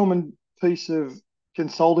most common piece of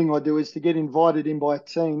consulting I do is to get invited in by a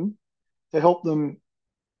team to help them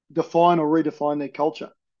define or redefine their culture.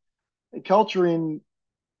 And culture in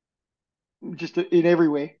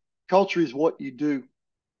everywhere. Culture is what you do.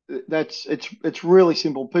 It's really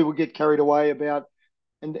simple. People get carried away about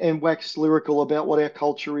and wax lyrical about what our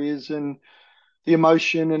culture is and the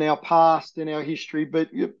emotion and our past and our history,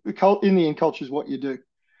 but in the end, culture is what you do.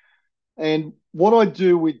 And what I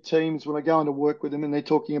do with teams when I go into work with them and they're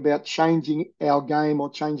talking about changing our game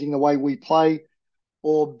or changing the way we play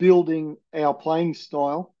or building our playing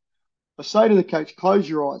style, I say to the coach, close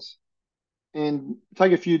your eyes and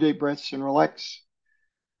take a few deep breaths and relax.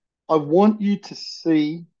 I want you to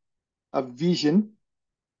see a vision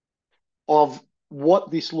of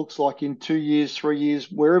what this looks like in 2 years, 3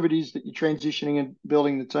 years, wherever it is that you're transitioning and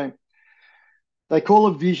building the team. They call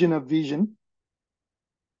a vision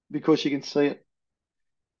because you can see it.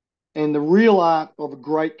 And the real art of a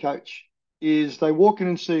great coach is they walk in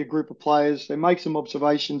and see a group of players, they make some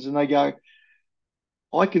observations and they go,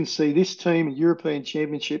 I can see this team in European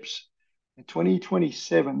Championships in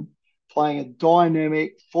 2027 playing a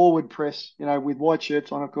dynamic forward press, with white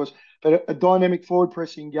shirts on, of course, but a dynamic forward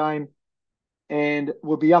pressing game, and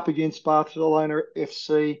we'll be up against Barcelona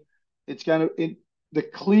FC. It's going to, the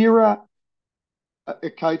clearer a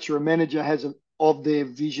coach or a manager has of their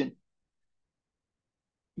vision,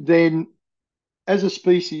 then as a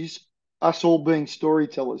species, us all being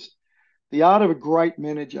storytellers, the art of a great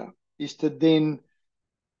manager is to then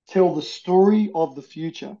tell the story of the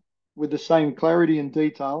future with the same clarity and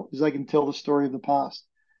detail as they can tell the story of the past.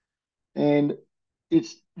 And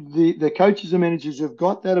it's the coaches and managers who've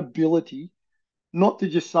got that ability not to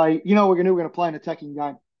just say, you know, we're going to play an attacking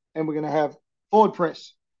game and we're going to have forward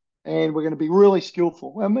press and we're going to be really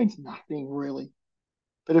skillful. Well, it means nothing really.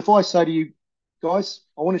 But if I say to you, guys,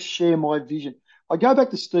 I want to share my vision. I go back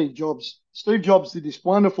to Steve Jobs. Steve Jobs did this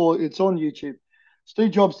wonderful, it's on YouTube.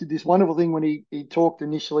 Steve Jobs did this wonderful thing when he talked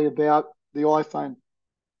initially about the iPhone.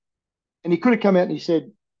 And he could have come out and he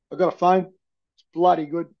said, I've got a phone. It's bloody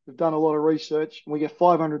good. We've done a lot of research and we get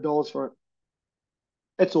 $500 for it.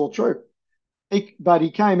 That's all true. But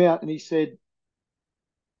he came out and he said,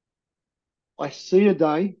 I see a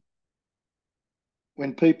day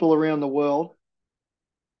when people around the world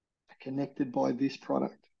are connected by this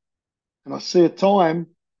product. And I see a time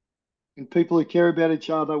when people who care about each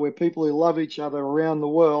other, where people who love each other around the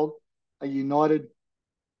world are united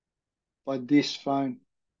by this phone.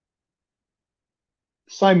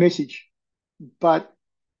 Same message, but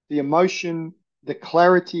the emotion, the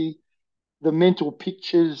clarity, the mental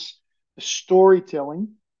pictures, the storytelling.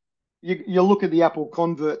 You look at the Apple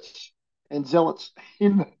converts and zealots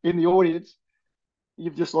in the audience.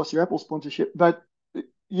 You've just lost your Apple sponsorship, but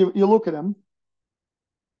you look at them.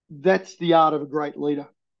 That's the art of a great leader.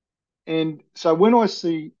 And so when I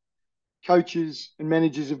see coaches and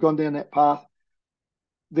managers who've gone down that path,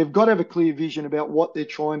 they've got to have a clear vision about what they're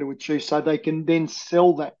trying to achieve so they can then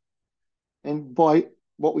sell that. And by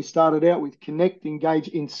what we started out with, connect, engage,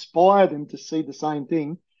 inspire them to see the same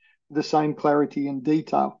thing, the same clarity and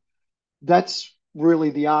detail. That's really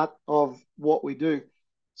the art of what we do.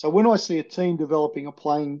 So when I see a team developing a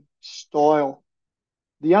playing style,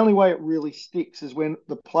 the only way it really sticks is when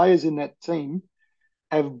the players in that team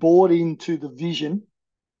have bought into the vision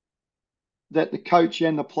that the coach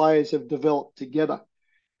and the players have developed together.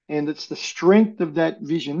 And it's the strength of that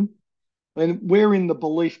vision. And we're in the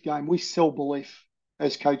belief game. We sell belief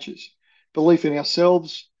as coaches, belief in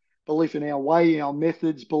ourselves, belief in our way, our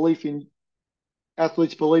methods, belief in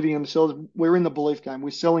athletes believing in themselves. We're in the belief game.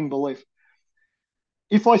 We're selling belief.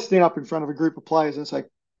 If I stand up in front of a group of players and say,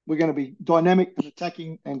 we're going to be dynamic and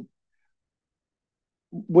attacking, and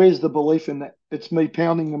where's the belief in that? It's me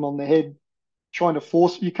pounding them on the head, trying to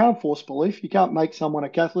force. You can't force belief. You can't make someone a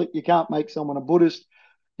Catholic. You can't make someone a Buddhist.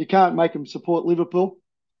 You can't make them support Liverpool.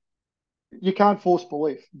 You can't force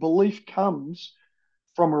belief. Belief comes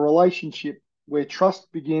from a relationship where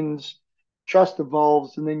trust begins, trust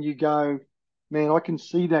evolves, and then you go, man, I can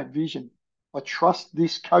see that vision. I trust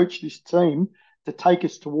this coach, this team to take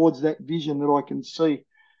us towards that vision that I can see.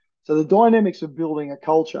 So the dynamics of building a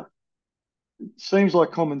culture seems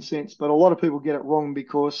like common sense, but a lot of people get it wrong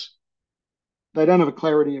because they don't have a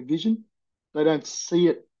clarity of vision. They don't see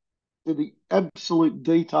it to the absolute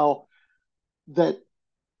detail that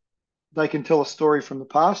they can tell a story from the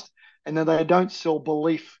past, and then they don't sell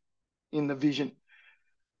belief in the vision.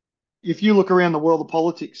 If you look around the world of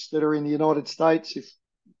politics that are in the United States, if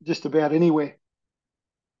just about anywhere,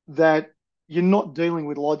 that you're not dealing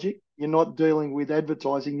with logic, you're not dealing with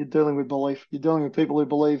advertising, you're dealing with belief. You're dealing with people who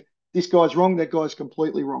believe this guy's wrong, that guy's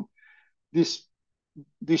completely wrong. This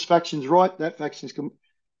faction's right, that faction's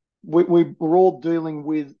we're all dealing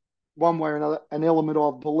with one way or another an element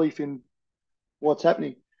of belief in what's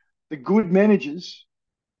happening. The good managers,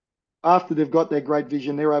 after they've got their great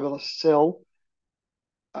vision, they're able to sell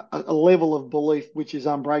a level of belief which is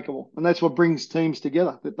unbreakable. And that's what brings teams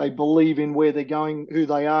together, that they believe in where they're going, who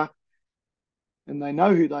they are, and they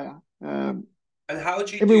know who they are. And how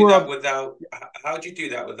do you do Everywhere that I've, without? How do you do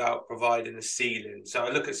that without providing a ceiling? So I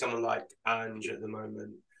look at someone like Ange at the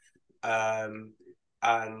moment,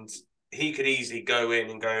 and he could easily go in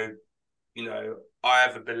and go, you know, I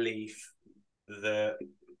have a belief that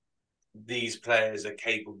these players are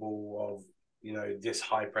capable of, you know, this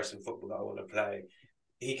high pressing football that I want to play.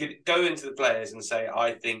 He could go into the players and say,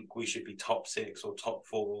 I think we should be top 6 or top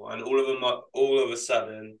 4. And all of a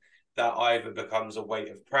sudden, that either becomes a weight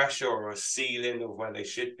of pressure or a ceiling of where they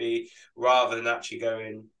should be, rather than actually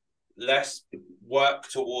going, let's work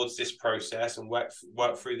towards this process and work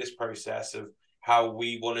through this process of how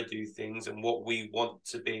we want to do things and what we want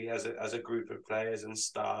to be as a group of players and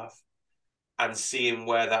staff, and seeing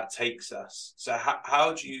where that takes us. So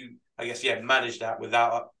how do you, I guess, manage that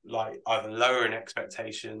without like either lowering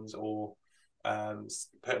expectations or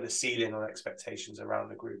putting a ceiling on expectations around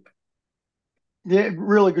the group? Yeah,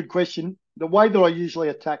 really good question. The way that I usually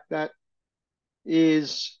attack that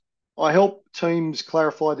is I help teams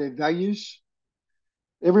clarify their values.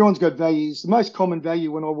 Everyone's got values. The most common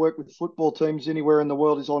value when I work with football teams anywhere in the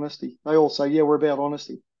world is honesty. They all say, yeah, we're about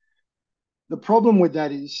honesty. The problem with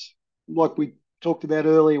that is, like we talked about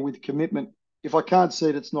earlier with commitment, if I can't see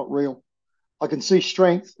it, it's not real. I can see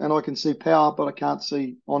strength and I can see power, but I can't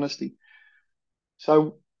see honesty.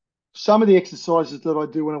 So some of the exercises that I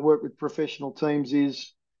do when I work with professional teams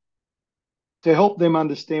is to help them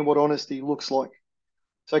understand what honesty looks like.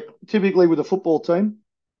 So typically with a football team,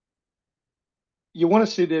 you want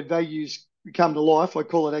to see their values come to life. I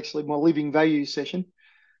call it actually my living values session.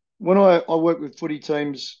 When I work with footy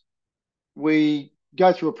teams, we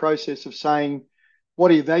go through a process of saying,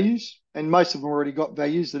 what are your values? And most of them already got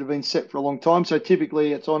values that have been set for a long time. So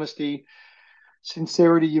typically it's honesty,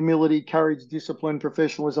 sincerity, humility, courage, discipline,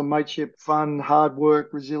 professionalism, mateship, fun, hard work,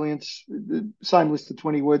 resilience, the same list of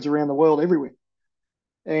 20 words around the world everywhere.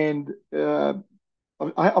 And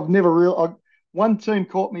I've never really, one team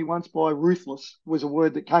caught me once by ruthless was a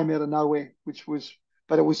word that came out of nowhere,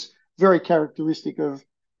 but it was very characteristic of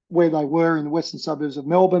where they were in the western suburbs of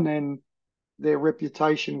Melbourne, and their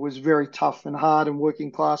reputation was very tough and hard and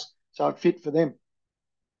working class. So it fit for them.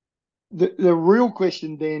 The real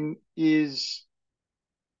question then is,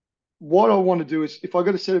 what I want to do is, if I've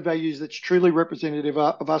got a set of values that's truly representative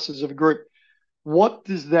of us as a group, what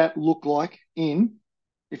does that look like in,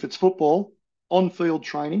 if it's football, on-field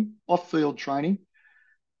training, off-field training,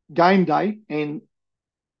 game day, and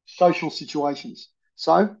social situations?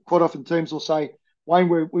 So quite often teams will say, Wayne,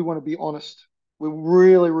 we want to be honest. We're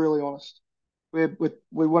really, really honest. We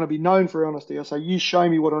want to be known for honesty. I say, you show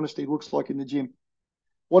me what honesty looks like in the gym.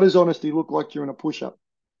 What does honesty look like during a push-up?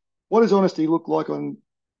 What does honesty look like on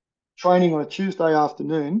training on a Tuesday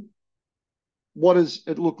afternoon? What does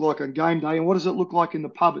it look like on game day? And what does it look like in the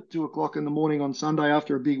pub at 2 o'clock in the morning on Sunday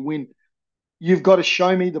after a big win? You've got to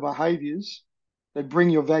show me the behaviors that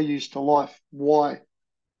bring your values to life. Why?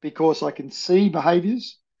 Because I can see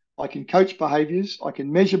behaviors, I can coach behaviors, I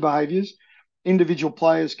can measure behaviors. Individual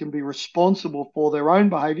players can be responsible for their own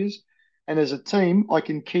behaviors. And as a team, I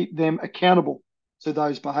can keep them accountable to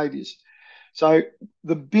those behaviors. So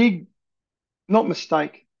the big, not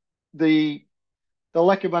mistake, the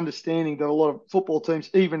lack of understanding that a lot of football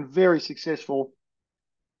teams, even very successful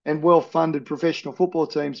and well-funded professional football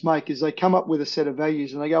teams, make is they come up with a set of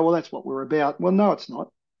values and they go, well, that's what we're about. Well, no, it's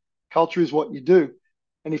not. Culture is what you do.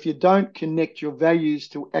 And if you don't connect your values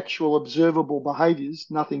to actual observable behaviors,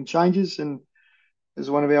 nothing changes. And as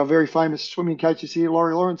one of our very famous swimming coaches here,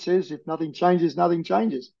 Laurie Lawrence, says, if nothing changes, nothing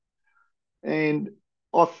changes. And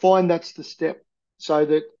I find that's the step, so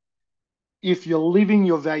that if you're living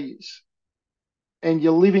your values and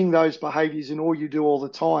you're living those behaviors in all you do all the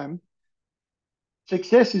time,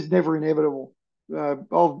 success is never inevitable.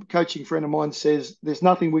 Old coaching friend of mine says there's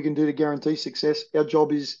nothing we can do to guarantee success. Our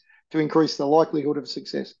job is to increase the likelihood of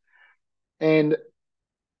success. And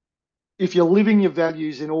if you're living your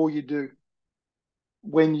values in all you do,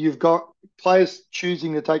 when you've got players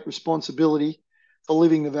choosing to take responsibility for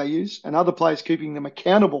living the values and other players keeping them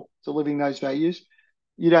accountable to living those values,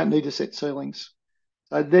 you don't need to set ceilings.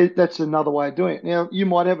 So that's another way of doing it. Now, you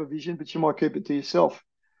might have a vision, but you might keep it to yourself.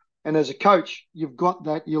 And as a coach, you've got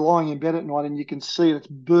that. You're lying in bed at night and you can see it's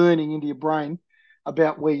burning into your brain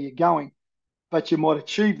about where you're going. But you might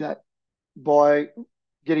achieve that by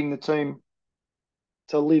getting the team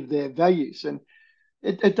to live their values. And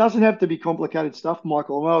it doesn't have to be complicated stuff,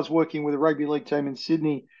 Michael. When I was working with a rugby league team in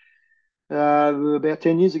Sydney about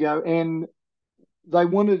 10 years ago, and they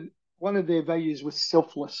wanted, one of their values was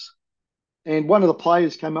selfless. And one of the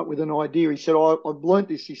players came up with an idea. He said, I've learned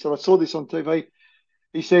this. He said, I saw this on TV.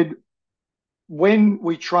 He said, when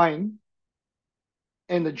we train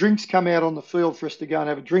and the drinks come out on the field for us to go and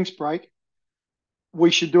have a drinks break, we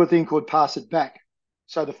should do a thing called pass it back.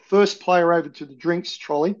 So the first player over to the drinks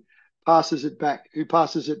trolley passes it back. Who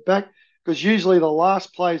passes it back? Because usually the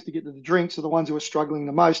last players to get to the drinks are the ones who are struggling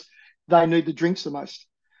the most. They need the drinks the most.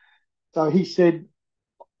 So he said,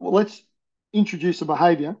 well, let's introduce a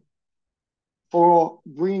behavior for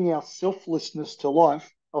bringing our selflessness to life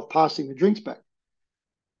of passing the drinks back.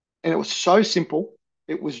 And it was so simple.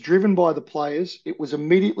 It was driven by the players. It was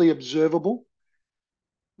immediately observable.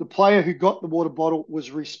 The player who got the water bottle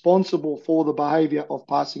was responsible for the behavior of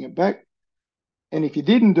passing it back. And if you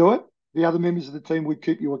didn't do it, the other members of the team would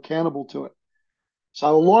keep you accountable to it. So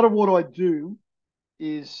a lot of what I do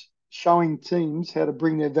is showing teams how to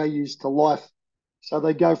bring their values to life. So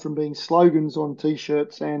they go from being slogans on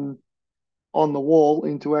T-shirts and on the wall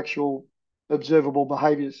into actual observable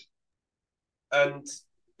behaviors. And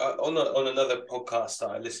on another podcast that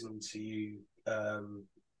I listened to you on,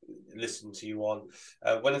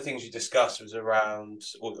 one of the things you discussed was around,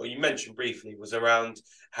 or you mentioned briefly, was around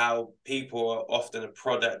how people are often a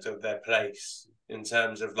product of their place in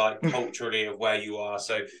terms of like culturally of where you are.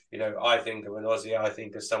 So, you know, I think of an Aussie, I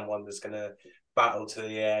think of someone that's going to battle to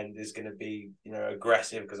the end, is going to be, you know,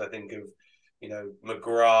 aggressive, because I think of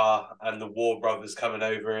McGrath and the War Brothers coming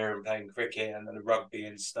over here and playing cricket and then the rugby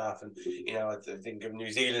and stuff. And, I think of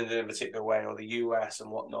New Zealand in a particular way, or the US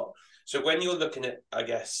and whatnot. So when you're looking at, I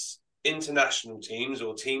guess, international teams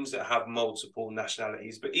or teams that have multiple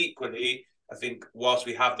nationalities, but equally, I think whilst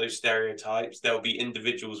we have those stereotypes, there'll be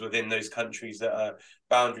individuals within those countries that are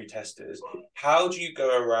boundary testers. How do you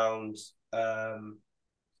go around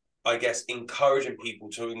I guess, encouraging people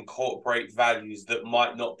to incorporate values that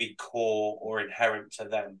might not be core or inherent to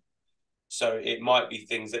them? So it might be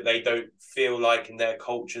things that they don't feel like in their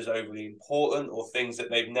culture is overly important, or things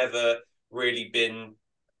that they've never really been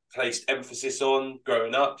placed emphasis on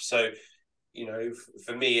growing up. So,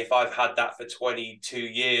 for me, if I've had that for 22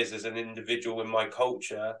 years as an individual in my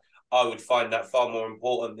culture, I would find that far more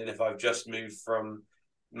important than if I've just moved from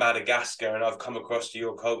Madagascar and I've come across to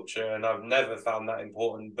your culture and I've never found that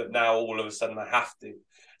important, but now all of a sudden I have to.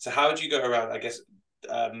 So how do you go around, I guess,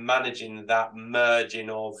 managing that merging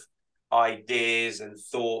of ideas and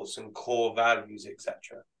thoughts and core values,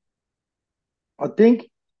 etc.? I think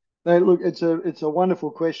look, it's a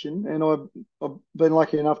wonderful question, and I've been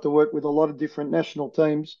lucky enough to work with a lot of different national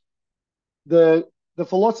teams. The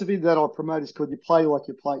philosophy that I promote is called "you play like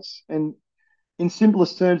you place," and in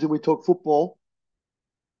simplest terms, if we talk football,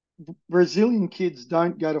 Brazilian kids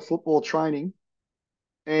don't go to football training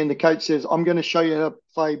and the coach says, I'm going to show you how to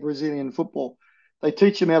play Brazilian football. They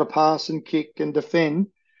teach them how to pass and kick and defend.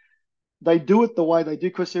 They do it the way they do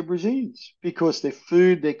because they're Brazilians, because their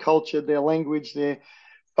food, their culture, their language, their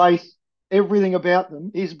faith, everything about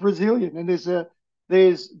them is Brazilian. And there's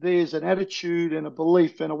an attitude and a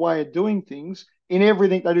belief and a way of doing things in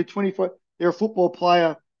everything they do 24. They're a football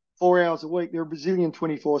player 4 hours a week. They're a Brazilian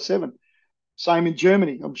 24/7. Same in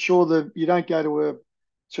Germany. I'm sure that you don't go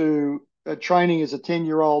to a training as a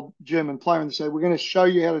 10-year-old German player and say, we're going to show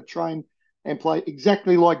you how to train and play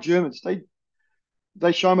exactly like Germans.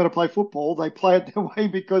 They show them how to play football. They play it their way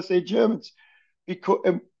because they're Germans.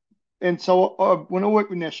 And so when I work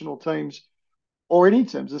with national teams or any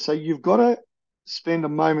teams, I say, you've got to spend a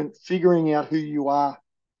moment figuring out who you are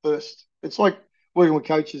first. It's like working with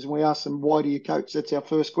coaches and we ask them, why do you coach? That's our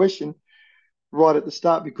first question right at the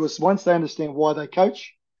start, because once they understand why they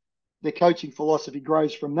coach, their coaching philosophy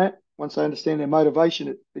grows from that. Once they understand their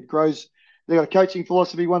motivation, it grows. They've got a coaching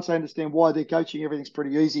philosophy. Once they understand why they're coaching, everything's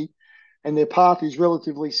pretty easy. And their path is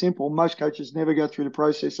relatively simple. Most coaches never go through the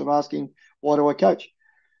process of asking, why do I coach?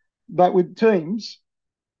 But with teams,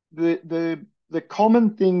 the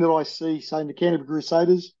common thing that I see, say, in the Canterbury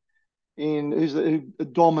Crusaders, who's a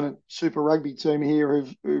dominant Super Rugby team here,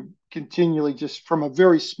 who continually, just from a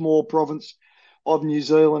very small province of New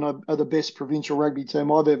Zealand, are the best provincial rugby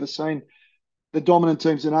team I've ever seen. The dominant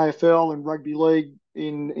teams in AFL and rugby league,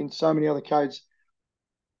 in so many other codes.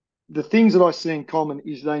 The things that I see in common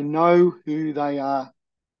is they know who they are.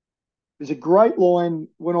 There's a great line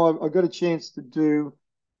when I got a chance to do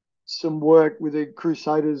some work with the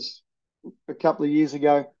Crusaders a couple of years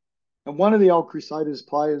ago, and one of the old Crusaders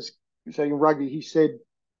players, in rugby, he said,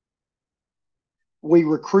 we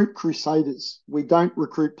recruit Crusaders. We don't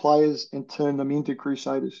recruit players and turn them into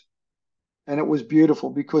Crusaders. And it was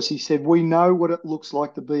beautiful because he said, we know what it looks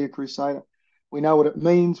like to be a Crusader. We know what it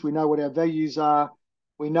means. We know what our values are.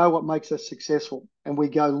 We know what makes us successful. And we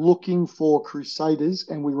go looking for Crusaders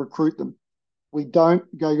and we recruit them. We don't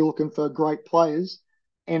go looking for great players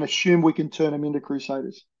and assume we can turn them into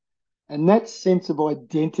Crusaders. And that sense of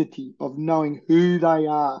identity, of knowing who they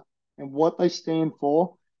are and what they stand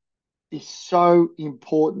for, is so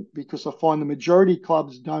important, because I find the majority of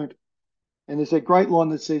clubs don't. And there's a great line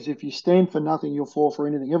that says, if you stand for nothing, you'll fall for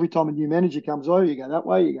anything. Every time a new manager comes over, you go that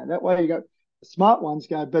way, you go that way, you go. The smart ones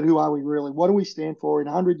go, but who are we really? What do we stand for in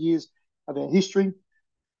 100 years of our history?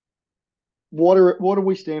 What do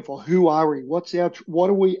we stand for? Who are we? What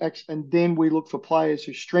are we? And then we look for players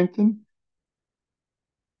who strengthen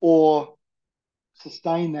or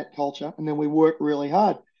sustain that culture, and then we work really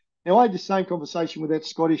hard. Now, I had the same conversation with that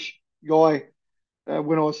Scottish guy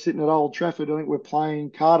when I was sitting at Old Trafford. I think we're playing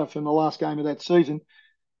Cardiff in the last game of that season,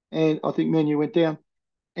 and I think Man U went down.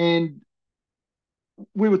 And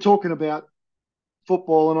we were talking about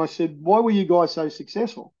football, and I said, why were you guys so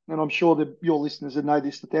successful? And I'm sure that your listeners would know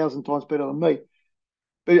this 1,000 times better than me.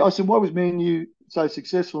 But I said, why was Man U so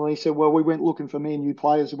successful? And he said, well, we went looking for Man U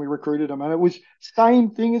players and we recruited them. And it was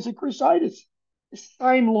same thing as the Crusaders, the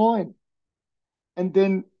same line. And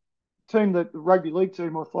then the rugby league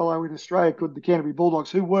team I follow in Australia called the Canterbury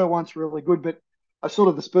Bulldogs, who were once really good, but are sort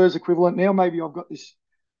of the Spurs equivalent. Now maybe I've got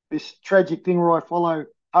this tragic thing where I follow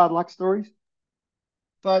hard luck stories.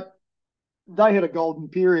 But they had a golden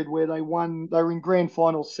period where they won. They were in grand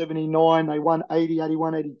finals 79. They won 80,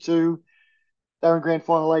 81, 82. They were in grand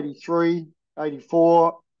final 83,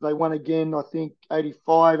 84. They won again, I think,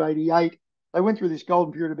 85, 88. They went through this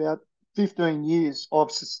golden period about 15 years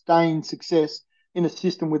of sustained success in a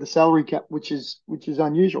system with a salary cap, which is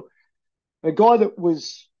unusual. A guy that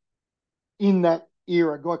was in that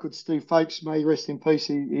era, a guy called Steve Folkes, may he rest in peace.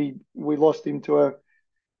 We lost him to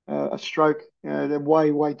a stroke at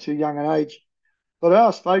way too young an age. But I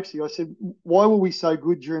asked Folkesy, I said, why were we so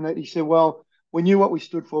good during that? He said, well, we knew what we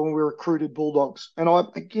stood for when we recruited Bulldogs. And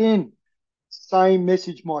again, same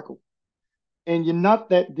message, Michael. And you nut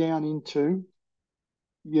that down into,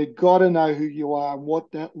 you got to know who you are and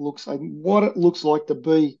what that looks like, what it looks like to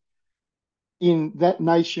be in that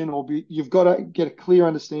nation, you've got to get a clear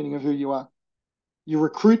understanding of who you are. You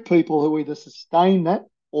recruit people who either sustain that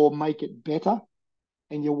or make it better,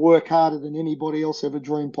 and you work harder than anybody else ever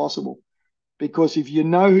dreamed possible. Because if you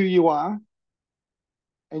know who you are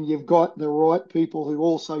and you've got the right people who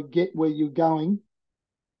also get where you're going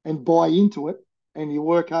and buy into it, and you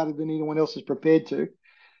work harder than anyone else is prepared to,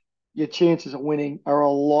 your chances of winning are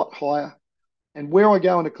a lot higher. And where I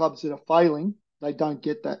go into clubs that are failing, they don't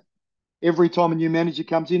get that. Every time a new manager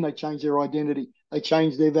comes in, they change their identity. They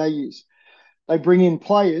change their values. They bring in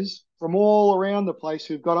players from all around the place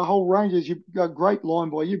who've got a whole range. You've got a great line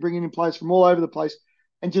by you, bringing in players from all over the place,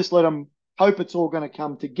 and just let them hope it's all going to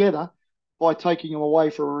come together by taking them away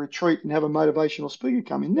for a retreat and have a motivational speaker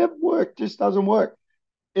come in. Never worked, just doesn't work.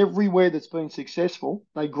 Everywhere that's been successful,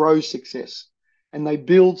 they grow success and they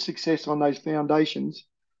build success on those foundations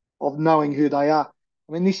of knowing who they are.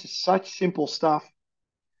 I mean, this is such simple stuff.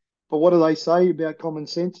 But what do they say about common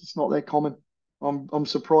sense? It's not that common. I'm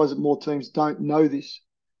surprised that more teams don't know this,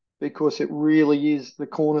 because it really is the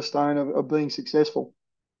cornerstone of being successful.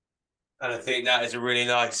 And I think that is a really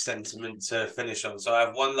nice sentiment to finish on. So I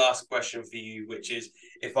have one last question for you, which is,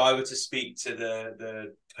 if I were to speak to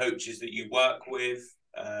the coaches that you work with,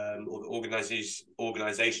 or the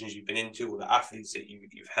organizations you've been into, or the athletes that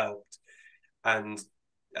you've helped, and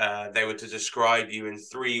they were to describe you in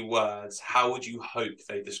 3 words, how would you hope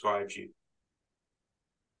they described you?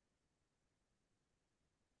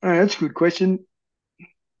 That's a good question.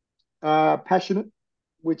 Passionate,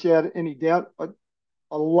 without any doubt.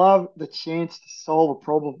 I love the chance to solve a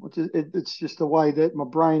problem. It's just the way that my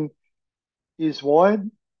brain is wired.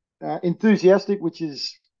 Enthusiastic, which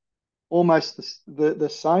is almost the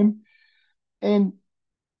same. And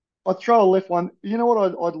I throw a left one. You know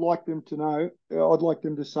what I'd like them to know? I'd like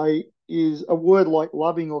them to say is a word like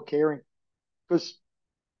loving or caring. Because,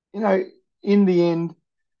 in the end,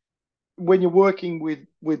 when you're working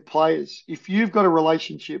with players, if you've got a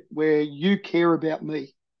relationship where you care about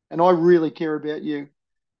me and I really care about you,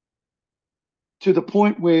 to the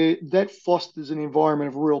point where that fosters an environment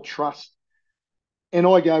of real trust. And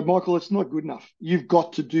I go, Michael, it's not good enough. You've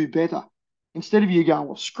got to do better. Instead of you going,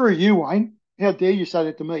 well, screw you, Wayne. How dare you say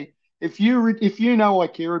that to me? If you know I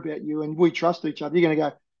care about you and we trust each other, you're going to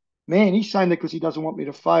go, man, he's saying that because he doesn't want me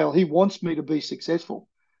to fail. He wants me to be successful.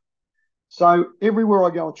 So everywhere I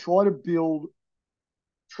go, I try to build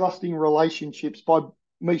trusting relationships by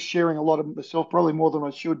me sharing a lot of myself, probably more than I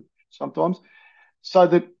should sometimes, so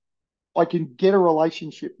that I can get a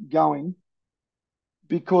relationship going.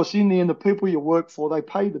 Because in the end, the people you work for, they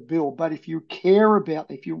pay the bill. But if you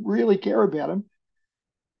really care about them,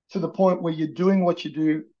 to the point where you're doing what you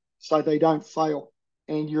do so they don't fail,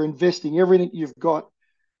 and you're investing everything you've got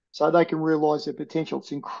so they can realize their potential,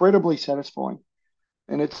 it's incredibly satisfying.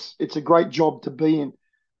 And it's a great job to be in.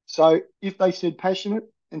 So if they said passionate,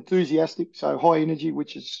 enthusiastic, so high energy,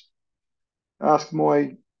 which is, ask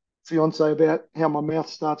my fiance about how my mouth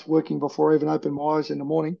starts working before I even open my eyes in the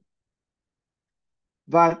morning.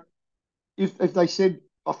 But if they said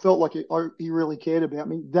I felt like he really cared about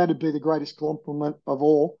me, that'd be the greatest compliment of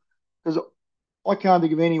all, because I can't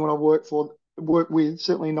think of anyone I work with,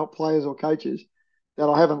 certainly not players or coaches, that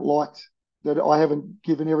I haven't liked, that I haven't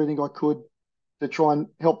given everything I could to try and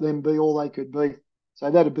help them be all they could be. So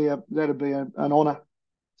that'd be an honour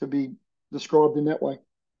to be described in that way.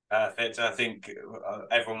 Perfect. I think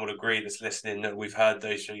everyone would agree that's listening that we've heard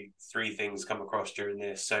those three things come across during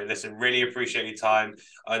this. So listen, really appreciate your time.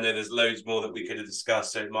 I know there's loads more that we could have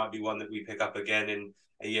discussed, so it might be one that we pick up again in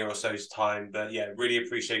a year or so's time. But yeah, really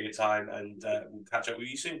appreciate your time, and we'll catch up with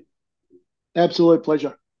you soon. Absolute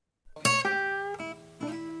pleasure.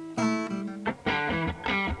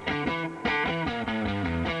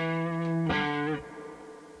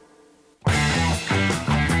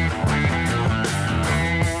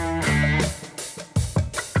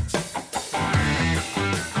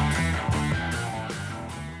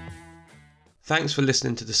 Thanks for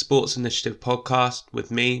listening to the Sports Initiative podcast with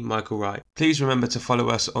me, Michael Wright. Please remember to follow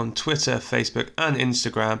us on Twitter, Facebook and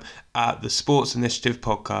Instagram at the Sports Initiative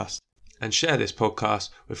Podcast, and share this podcast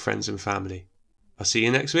with friends and family. I'll see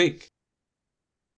you next week.